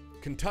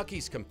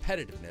 Kentucky's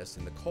competitiveness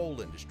in the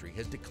coal industry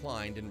has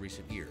declined in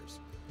recent years,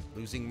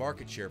 losing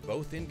market share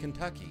both in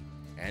Kentucky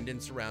and in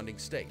surrounding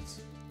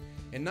states.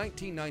 In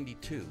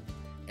 1992,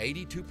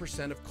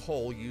 82% of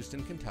coal used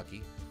in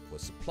Kentucky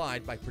was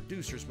supplied by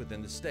producers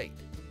within the state.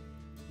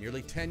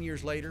 Nearly 10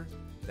 years later,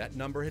 that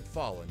number had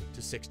fallen to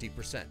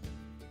 60%.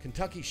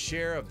 Kentucky's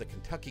share of the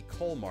Kentucky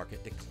coal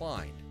market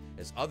declined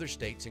as other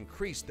states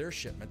increased their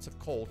shipments of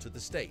coal to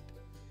the state.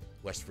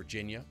 West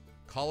Virginia,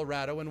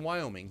 Colorado, and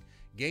Wyoming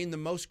gained the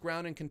most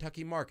ground in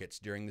Kentucky markets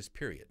during this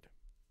period.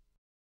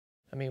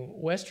 I mean,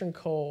 Western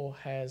coal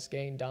has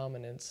gained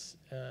dominance,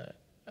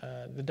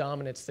 the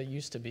dominance that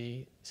used to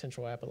be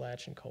Central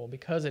Appalachian coal,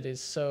 because it is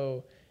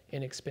so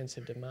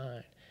inexpensive to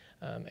mine.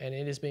 And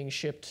it is being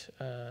shipped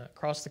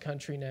across the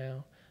country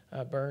now,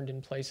 burned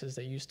in places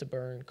that used to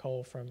burn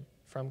coal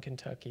from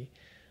Kentucky.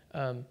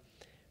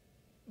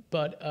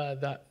 But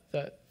the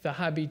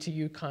high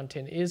BTU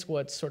content is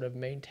what's sort of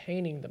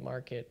maintaining the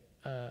market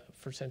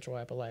for Central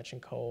Appalachian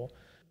coal.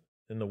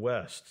 In the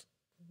West,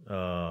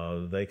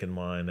 they can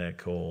mine that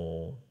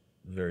coal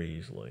very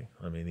easily.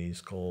 I mean,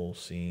 these coal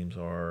seams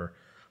are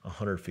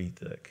 100 feet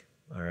thick,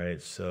 all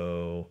right?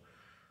 So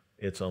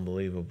it's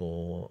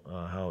unbelievable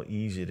how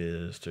easy it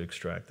is to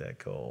extract that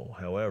coal.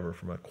 However,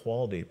 from a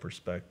quality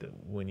perspective,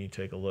 when you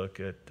take a look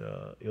at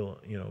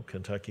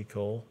Kentucky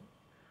coal,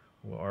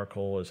 well, our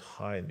coal is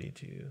high in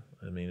BTU.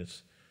 I mean,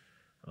 it's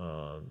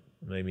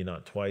maybe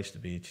not twice the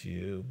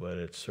BTU, but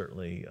it's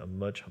certainly a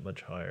much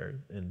higher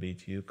in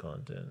BTU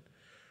content.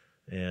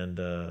 And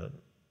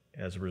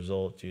as a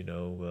result,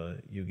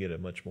 you get a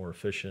much more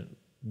efficient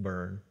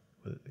burn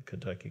with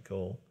Kentucky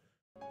coal.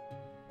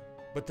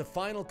 But the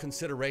final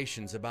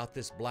considerations about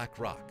this black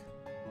rock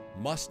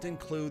must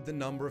include the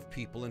number of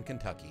people in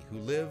Kentucky who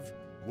live,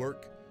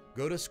 work,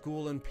 go to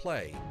school, and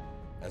play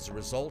as a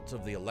result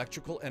of the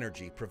electrical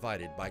energy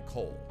provided by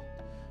coal.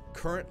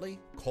 Currently,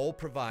 coal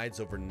provides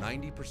over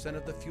 90%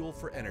 of the fuel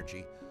for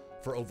energy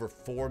for over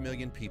 4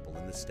 million people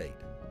in the state.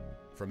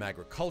 From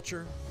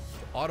agriculture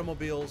to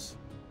automobiles,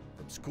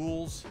 from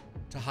schools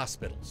to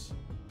hospitals,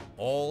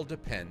 all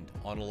depend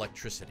on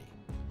electricity.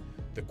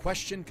 The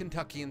question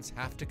Kentuckians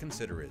have to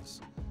consider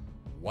is,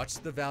 what's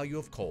the value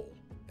of coal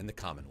in the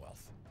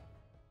Commonwealth?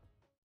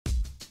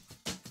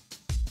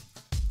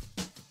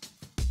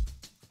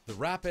 The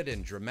rapid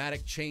and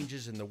dramatic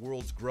changes in the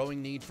world's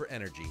growing need for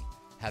energy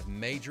have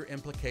major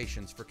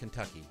implications for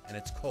Kentucky and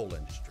its coal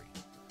industry.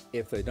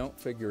 If they don't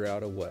figure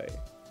out a way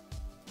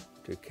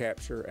to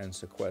capture and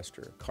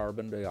sequester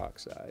carbon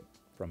dioxide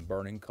from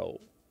burning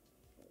coal,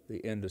 the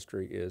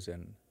industry is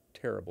in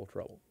terrible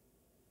trouble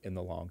in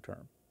the long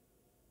term.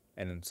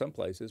 And in some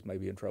places,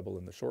 maybe in trouble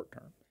in the short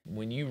term.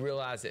 When you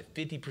realize that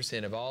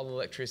 50% of all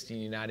electricity in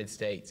the United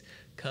States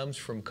comes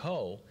from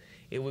coal,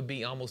 it would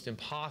be almost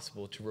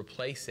impossible to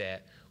replace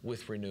that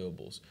with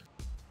renewables.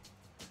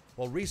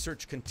 While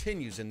research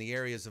continues in the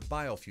areas of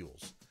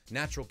biofuels,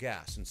 natural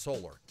gas, and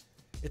solar,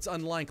 it's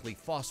unlikely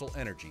fossil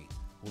energy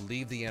will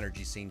leave the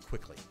energy scene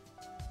quickly.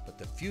 But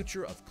the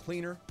future of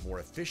cleaner,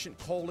 more efficient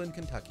coal in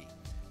Kentucky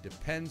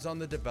depends on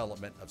the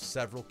development of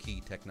several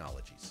key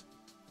technologies.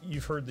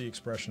 You've heard the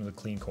expression of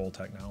the clean coal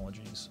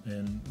technologies,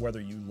 and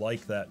whether you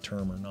like that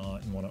term or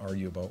not and want to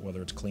argue about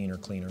whether it's clean or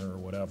cleaner or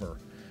whatever,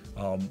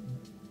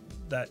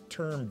 that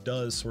term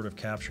does sort of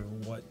capture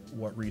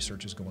what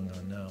research is going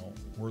on now.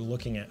 We're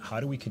looking at how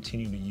do we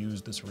continue to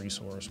use this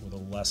resource with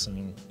a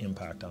lessening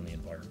impact on the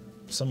environment.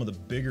 Some of the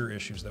bigger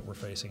issues that we're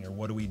facing are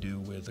what do we do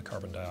with the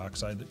carbon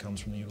dioxide that comes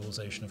from the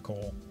utilization of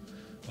coal,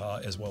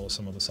 as well as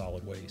some of the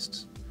solid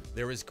wastes.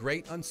 There is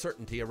great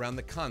uncertainty around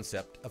the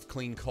concept of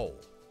clean coal.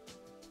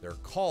 There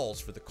are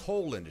calls for the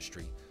coal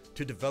industry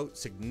to devote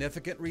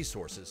significant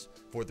resources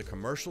for the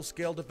commercial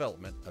scale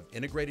development of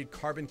integrated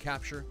carbon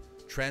capture,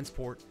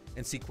 transport,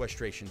 and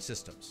sequestration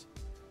systems.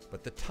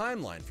 But the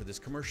timeline for this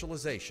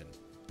commercialization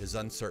is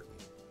uncertain.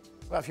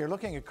 Well, if you're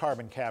looking at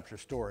carbon capture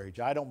storage,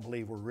 I don't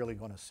believe we're really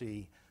going to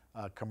see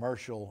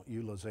commercial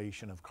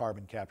utilization of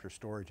carbon capture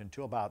storage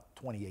until about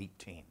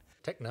 2018.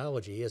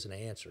 Technology is an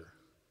answer,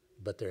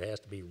 but there has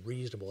to be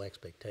reasonable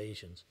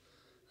expectations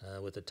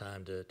with the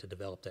time to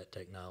develop that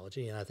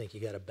technology. And I think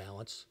you got to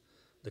balance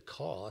the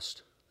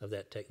cost of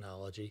that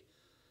technology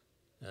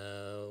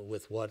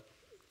with what,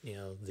 you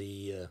know,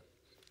 the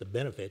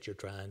benefits you're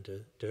trying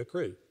to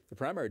accrue. The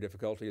primary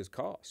difficulty is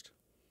cost.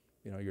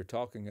 You know, you're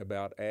talking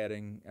about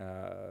adding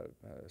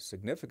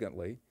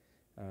significantly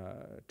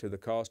to the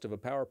cost of a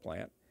power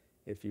plant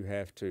if you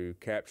have to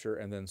capture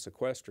and then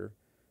sequester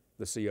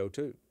the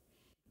CO2.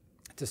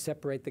 To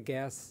separate the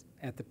gas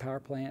at the power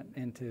plant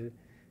and to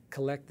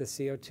collect the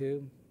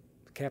CO2,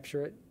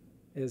 capture it,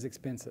 is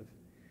expensive.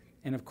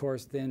 And of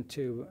course then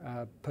to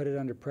put it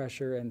under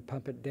pressure and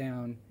pump it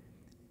down,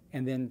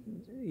 and then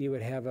you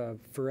would have a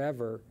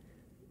forever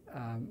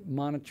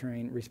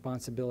monitoring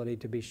responsibility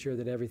to be sure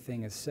that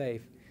everything is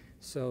safe.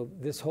 So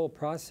this whole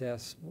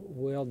process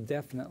will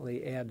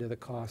definitely add to the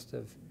cost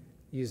of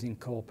using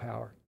coal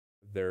power.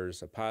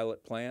 There's a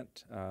pilot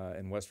plant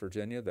in West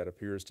Virginia that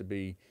appears to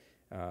be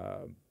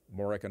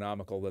more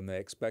economical than they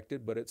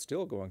expected, but it's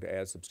still going to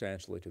add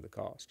substantially to the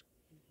cost.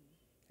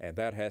 And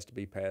that has to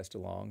be passed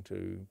along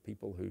to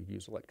people who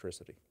use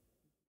electricity.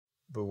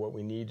 But what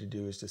we need to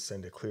do is to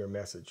send a clear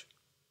message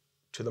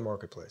to the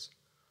marketplace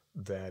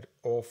that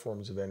all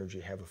forms of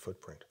energy have a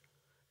footprint,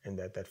 and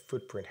that that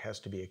footprint has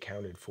to be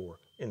accounted for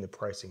in the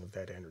pricing of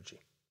that energy.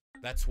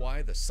 That's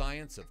why the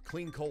science of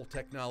clean coal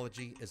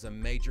technology is a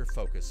major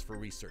focus for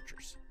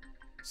researchers.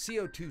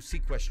 CO2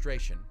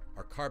 sequestration,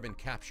 or carbon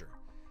capture,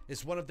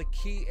 is one of the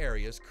key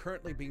areas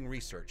currently being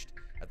researched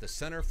at the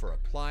Center for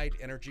Applied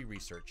Energy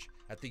Research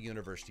at the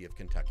University of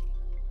Kentucky.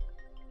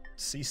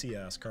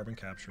 CCS, carbon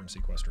capture and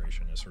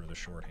sequestration, is sort of the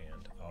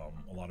shorthand.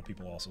 A lot of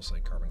people also say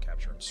carbon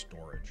capture and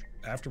storage.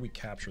 After we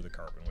capture the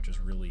carbon, which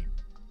is really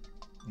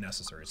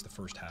necessary, it's the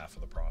first half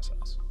of the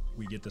process.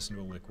 We get this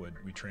into a liquid,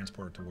 we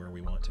transport it to where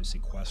we want to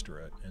sequester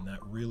it, and that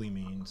really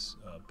means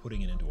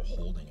putting it into a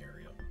holding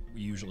area.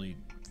 We usually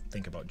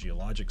think about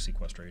geologic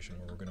sequestration,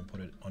 where we're going to put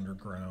it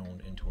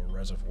underground into a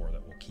reservoir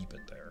that will keep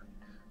it there.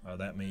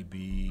 That may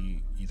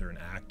be either an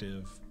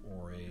active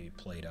or a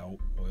played out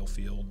oil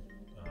field,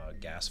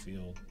 gas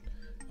field,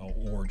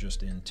 or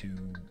just into,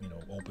 you know,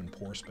 open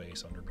pore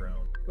space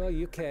underground. Well,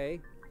 UK,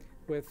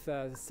 with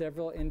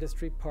several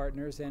industry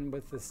partners and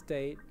with the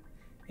state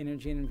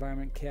Energy and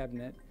Environment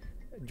Cabinet,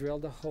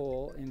 drilled a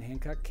hole in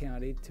Hancock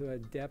County to a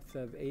depth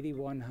of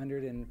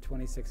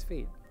 8,126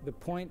 feet. The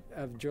point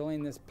of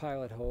drilling this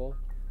pilot hole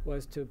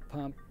was to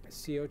pump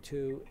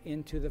CO2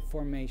 into the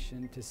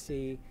formation to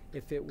see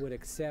if it would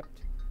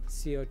accept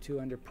CO2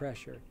 under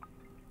pressure,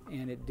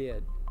 and it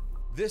did.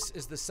 This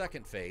is the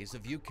second phase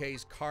of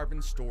UK's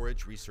carbon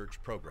storage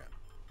research program.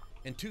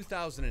 In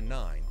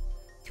 2009,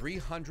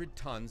 300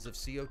 tons of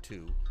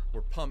CO2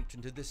 were pumped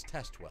into this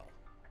test well.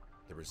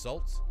 The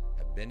results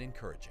have been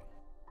encouraging.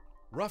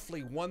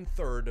 Roughly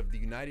 1/3 of the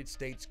United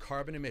States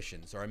carbon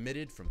emissions are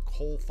emitted from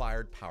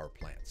coal-fired power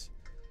plants.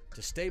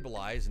 To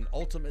stabilize and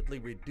ultimately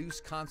reduce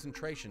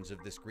concentrations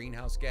of this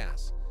greenhouse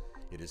gas,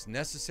 it is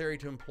necessary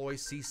to employ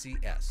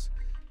CCS,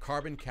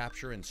 carbon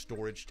capture and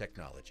storage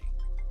technology.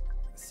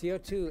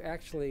 CO2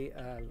 actually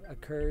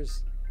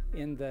occurs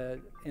in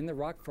the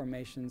rock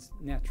formations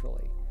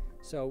naturally.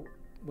 So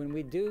when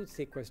we do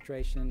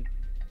sequestration,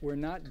 we're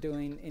not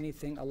doing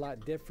anything a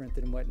lot different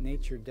than what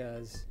nature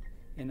does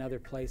in other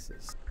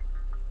places.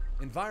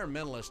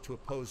 Environmentalists who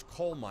oppose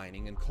coal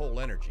mining and coal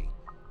energy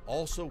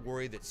also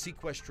worry that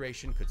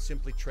sequestration could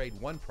simply trade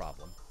one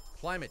problem,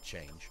 climate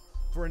change,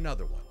 for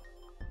another one,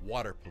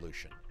 water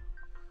pollution.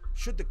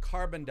 Should the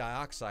carbon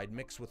dioxide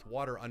mix with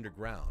water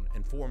underground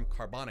and form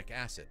carbonic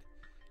acid,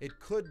 it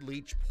could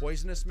leach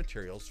poisonous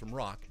materials from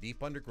rock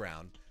deep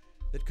underground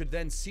that could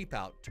then seep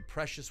out to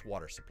precious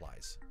water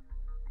supplies.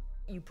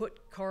 You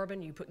put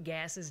carbon, you put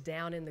gases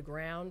down in the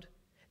ground,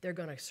 they're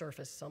going to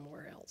surface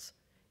somewhere else.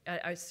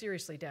 I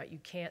seriously doubt you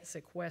can't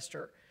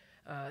sequester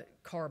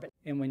carbon.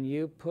 And when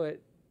you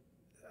put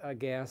a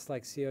gas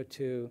like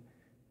CO2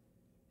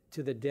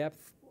 to the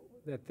depth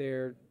that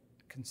they're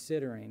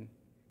considering,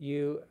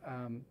 you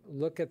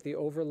look at the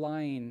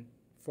overlying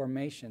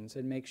formations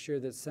and make sure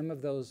that some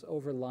of those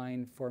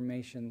overlying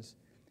formations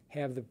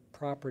have the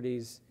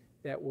properties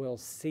that will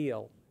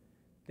seal,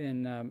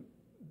 then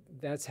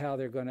that's how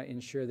they're going to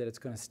ensure that it's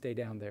going to stay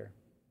down there.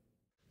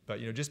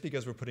 But, you know, just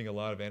because we're putting a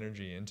lot of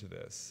energy into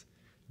this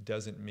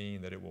doesn't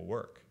mean that it will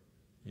work.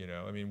 You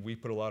know, I mean, we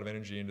put a lot of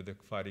energy into the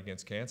fight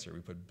against cancer.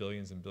 We put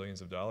billions and billions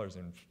of dollars,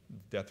 and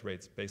death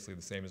rate's basically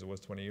the same as it was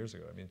 20 years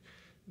ago. I mean,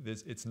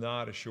 it's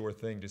not a sure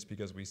thing just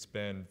because we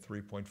spend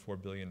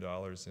 $3.4 billion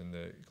in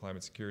the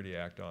Climate Security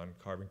Act on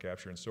carbon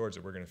capture and storage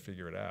that we're going to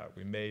figure it out.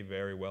 We may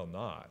very well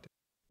not.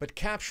 But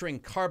capturing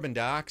carbon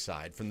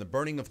dioxide from the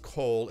burning of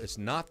coal is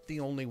not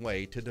the only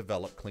way to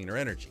develop cleaner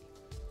energy.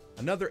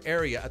 Another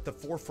area at the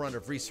forefront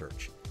of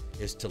research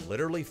is to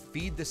literally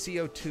feed the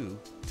CO2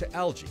 to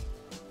algae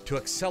to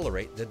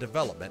accelerate the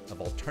development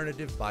of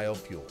alternative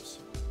biofuels.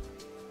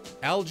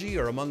 Algae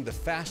are among the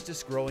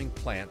fastest growing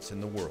plants in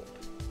the world.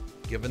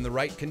 Given the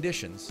right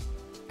conditions,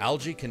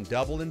 algae can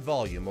double in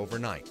volume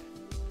overnight.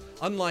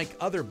 Unlike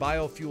other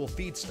biofuel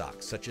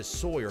feedstocks such as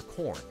soy or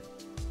corn,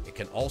 it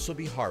can also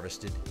be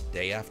harvested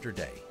day after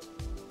day.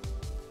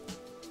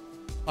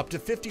 Up to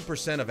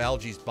 50% of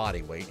algae's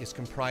body weight is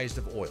comprised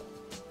of oil,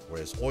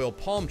 whereas oil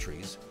palm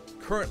trees,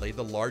 currently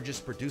the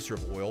largest producer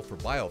of oil for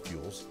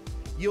biofuels,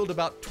 yield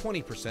about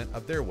 20%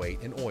 of their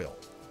weight in oil.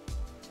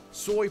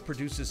 Soy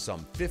produces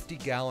some 50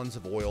 gallons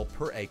of oil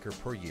per acre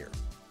per year,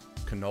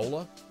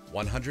 canola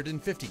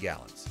 150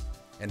 gallons,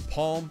 and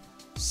palm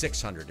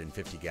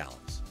 650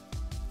 gallons.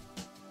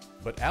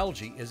 But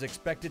algae is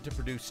expected to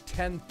produce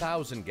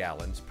 10,000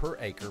 gallons per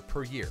acre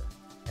per year,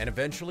 and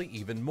eventually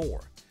even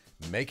more,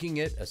 making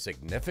it a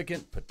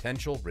significant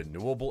potential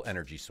renewable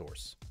energy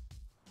source.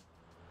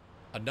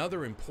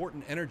 Another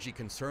important energy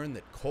concern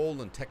that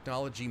coal and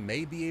technology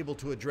may be able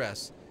to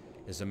address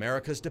is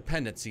America's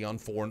dependency on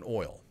foreign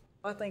oil.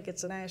 I think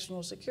it's a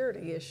national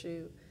security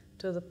issue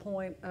to the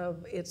point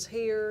of it's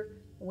here,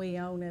 we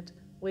own it,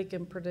 we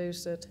can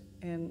produce it,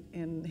 and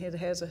it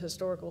has a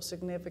historical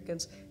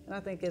significance, and I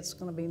think it's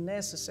going to be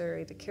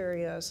necessary to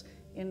carry us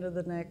into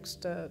the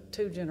next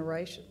 2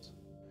 generations.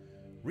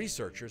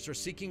 Researchers are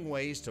seeking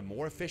ways to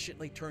more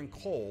efficiently turn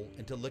coal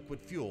into liquid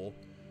fuel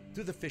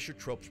through the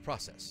Fischer-Tropsch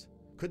process.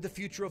 Could the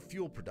future of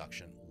fuel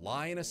production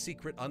lie in a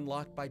secret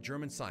unlocked by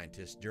German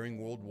scientists during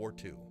World War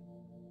II?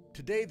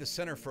 Today, the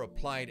Center for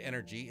Applied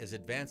Energy is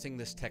advancing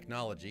this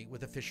technology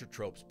with a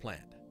Fischer-Tropsch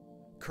plant,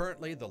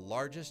 currently the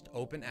largest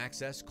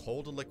open-access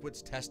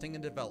coal-to-liquids testing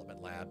and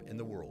development lab in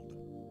the world.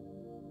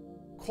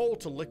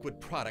 Coal-to-liquid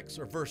products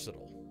are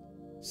versatile.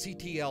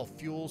 CTL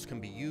fuels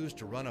can be used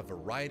to run a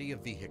variety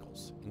of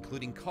vehicles,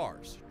 including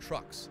cars,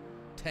 trucks,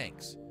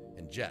 tanks,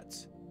 and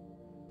jets.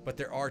 But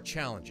there are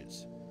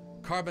challenges.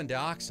 Carbon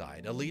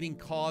dioxide, a leading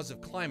cause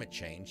of climate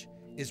change,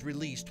 is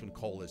released when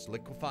coal is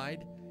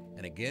liquefied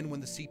and again when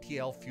the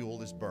CTL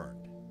fuel is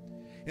burned.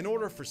 In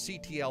order for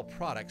CTL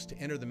products to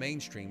enter the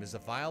mainstream as a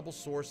viable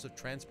source of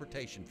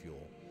transportation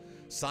fuel,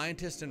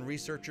 scientists and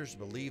researchers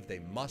believe they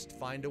must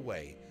find a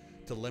way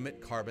to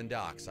limit carbon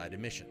dioxide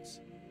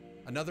emissions.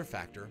 Another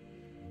factor,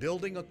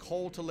 building a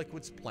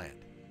coal-to-liquids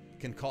plant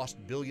can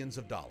cost billions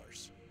of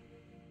dollars.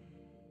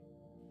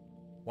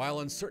 While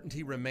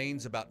uncertainty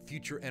remains about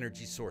future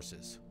energy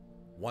sources,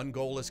 one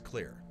goal is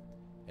clear: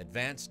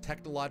 advanced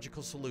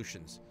technological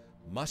solutions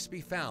must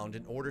be found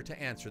in order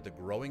to answer the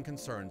growing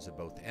concerns of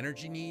both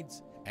energy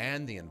needs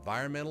and the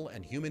environmental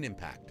and human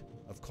impact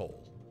of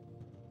coal.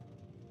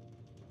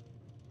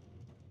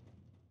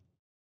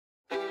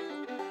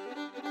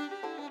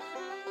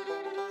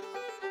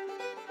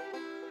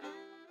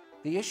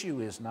 The issue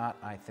is not,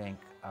 I think,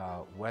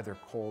 whether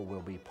coal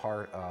will be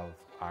part of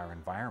our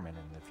environment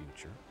in the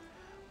future,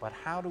 but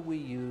how do we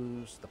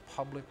use the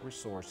public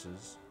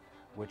resources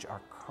which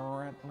are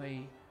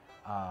currently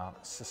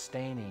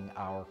sustaining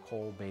our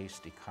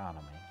coal-based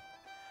economy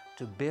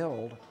to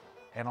build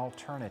an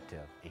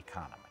alternative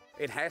economy.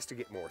 It has to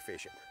get more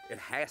efficient. It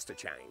has to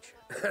change.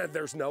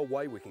 There's no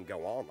way we can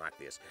go on like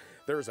this.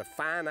 There's a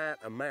finite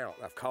amount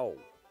of coal.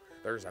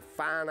 There's a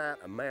finite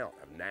amount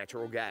of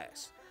natural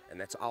gas, and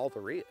that's all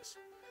there is.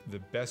 The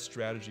best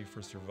strategy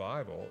for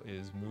survival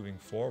is moving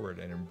forward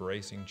and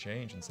embracing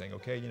change and saying,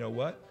 okay, you know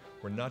what?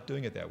 We're not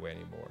doing it that way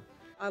anymore.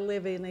 I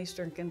live in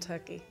eastern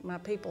Kentucky. My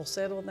people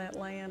settled that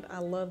land. I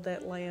love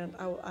that land.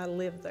 I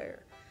live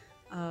there.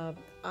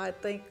 I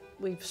think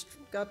we've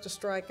got to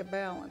strike a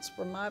balance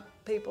for my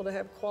people to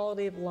have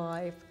quality of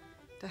life,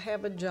 to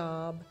have a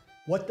job.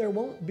 What there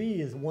won't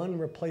be is one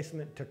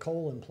replacement to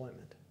coal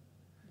employment.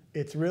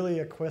 It's really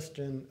a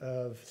question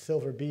of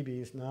silver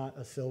BBs, not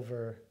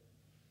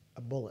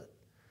a bullet.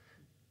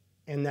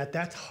 And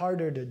that's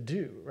harder to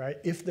do, right?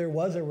 If there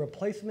was a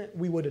replacement,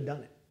 we would have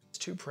done it. It's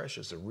too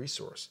precious a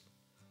resource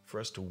for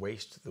us to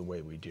waste the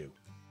way we do.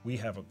 We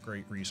have a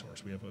great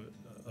resource. We have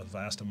a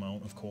vast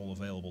amount of coal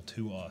available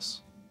to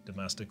us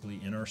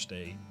domestically in our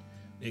state.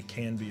 It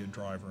can be a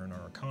driver in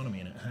our economy,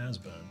 and it has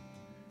been.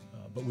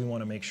 But we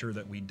want to make sure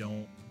that we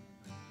don't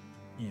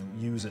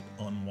use it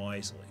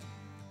unwisely.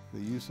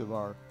 The use of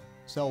our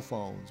cell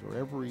phones or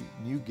every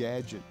new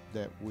gadget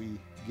that we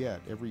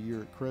get every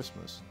year at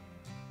Christmas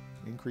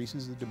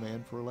increases the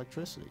demand for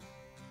electricity.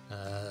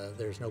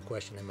 There's no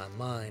question in my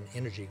mind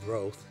energy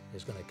growth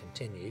is going to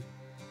continue,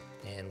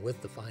 and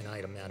with the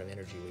finite amount of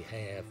energy we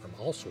have from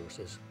all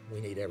sources,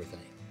 we need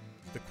everything.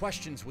 The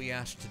questions we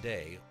ask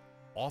today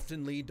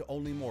often lead to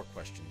only more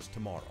questions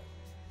tomorrow.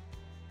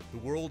 The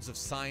worlds of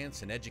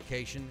science and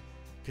education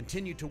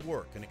continue to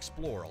work and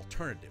explore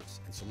alternatives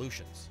and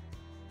solutions.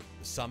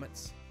 The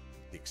summits,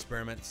 the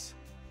experiments,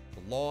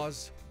 the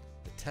laws,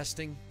 the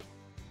testing,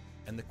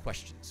 and the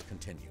questions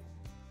continue,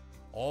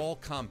 all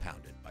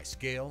compounded by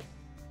scale,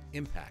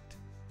 impact,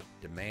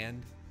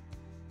 demand,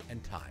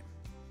 and time.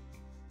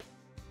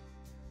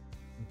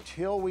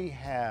 Until we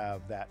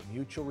have that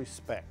mutual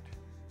respect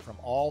from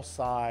all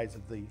sides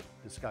of the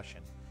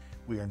discussion,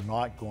 we are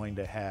not going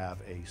to have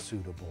a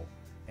suitable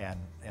and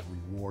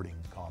rewarding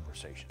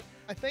conversation.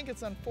 I think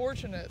it's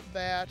unfortunate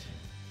that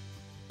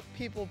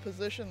people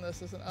position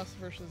this as an us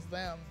versus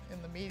them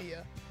in the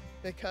media,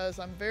 because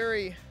I'm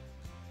very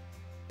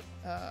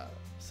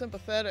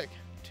sympathetic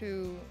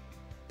to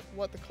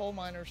what the coal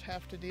miners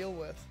have to deal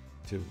with.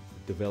 to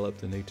develop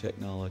the new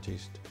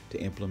technologies,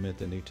 to implement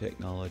the new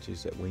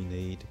technologies that we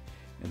need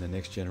and the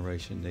next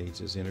generation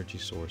needs as energy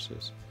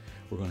sources.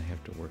 We're going to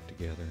have to work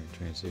together and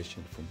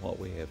transition from what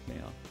we have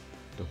now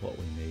to what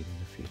we need in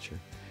the future.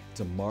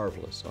 It's a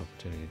marvelous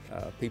opportunity.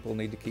 People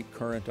need to keep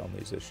current on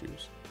these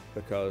issues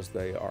because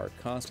they are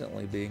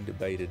constantly being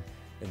debated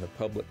in the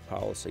public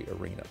policy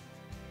arena.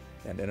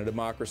 And in a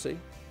democracy,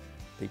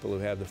 people who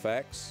have the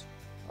facts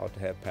ought to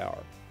have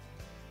power.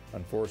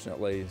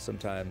 Unfortunately,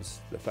 sometimes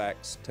the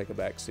facts take a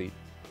backseat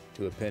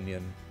to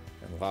opinion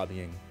and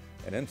lobbying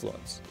and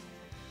influence.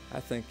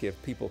 I think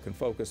if people can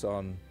focus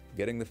on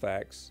getting the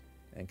facts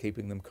and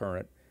keeping them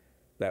current,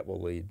 that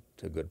will lead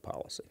to good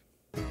policy.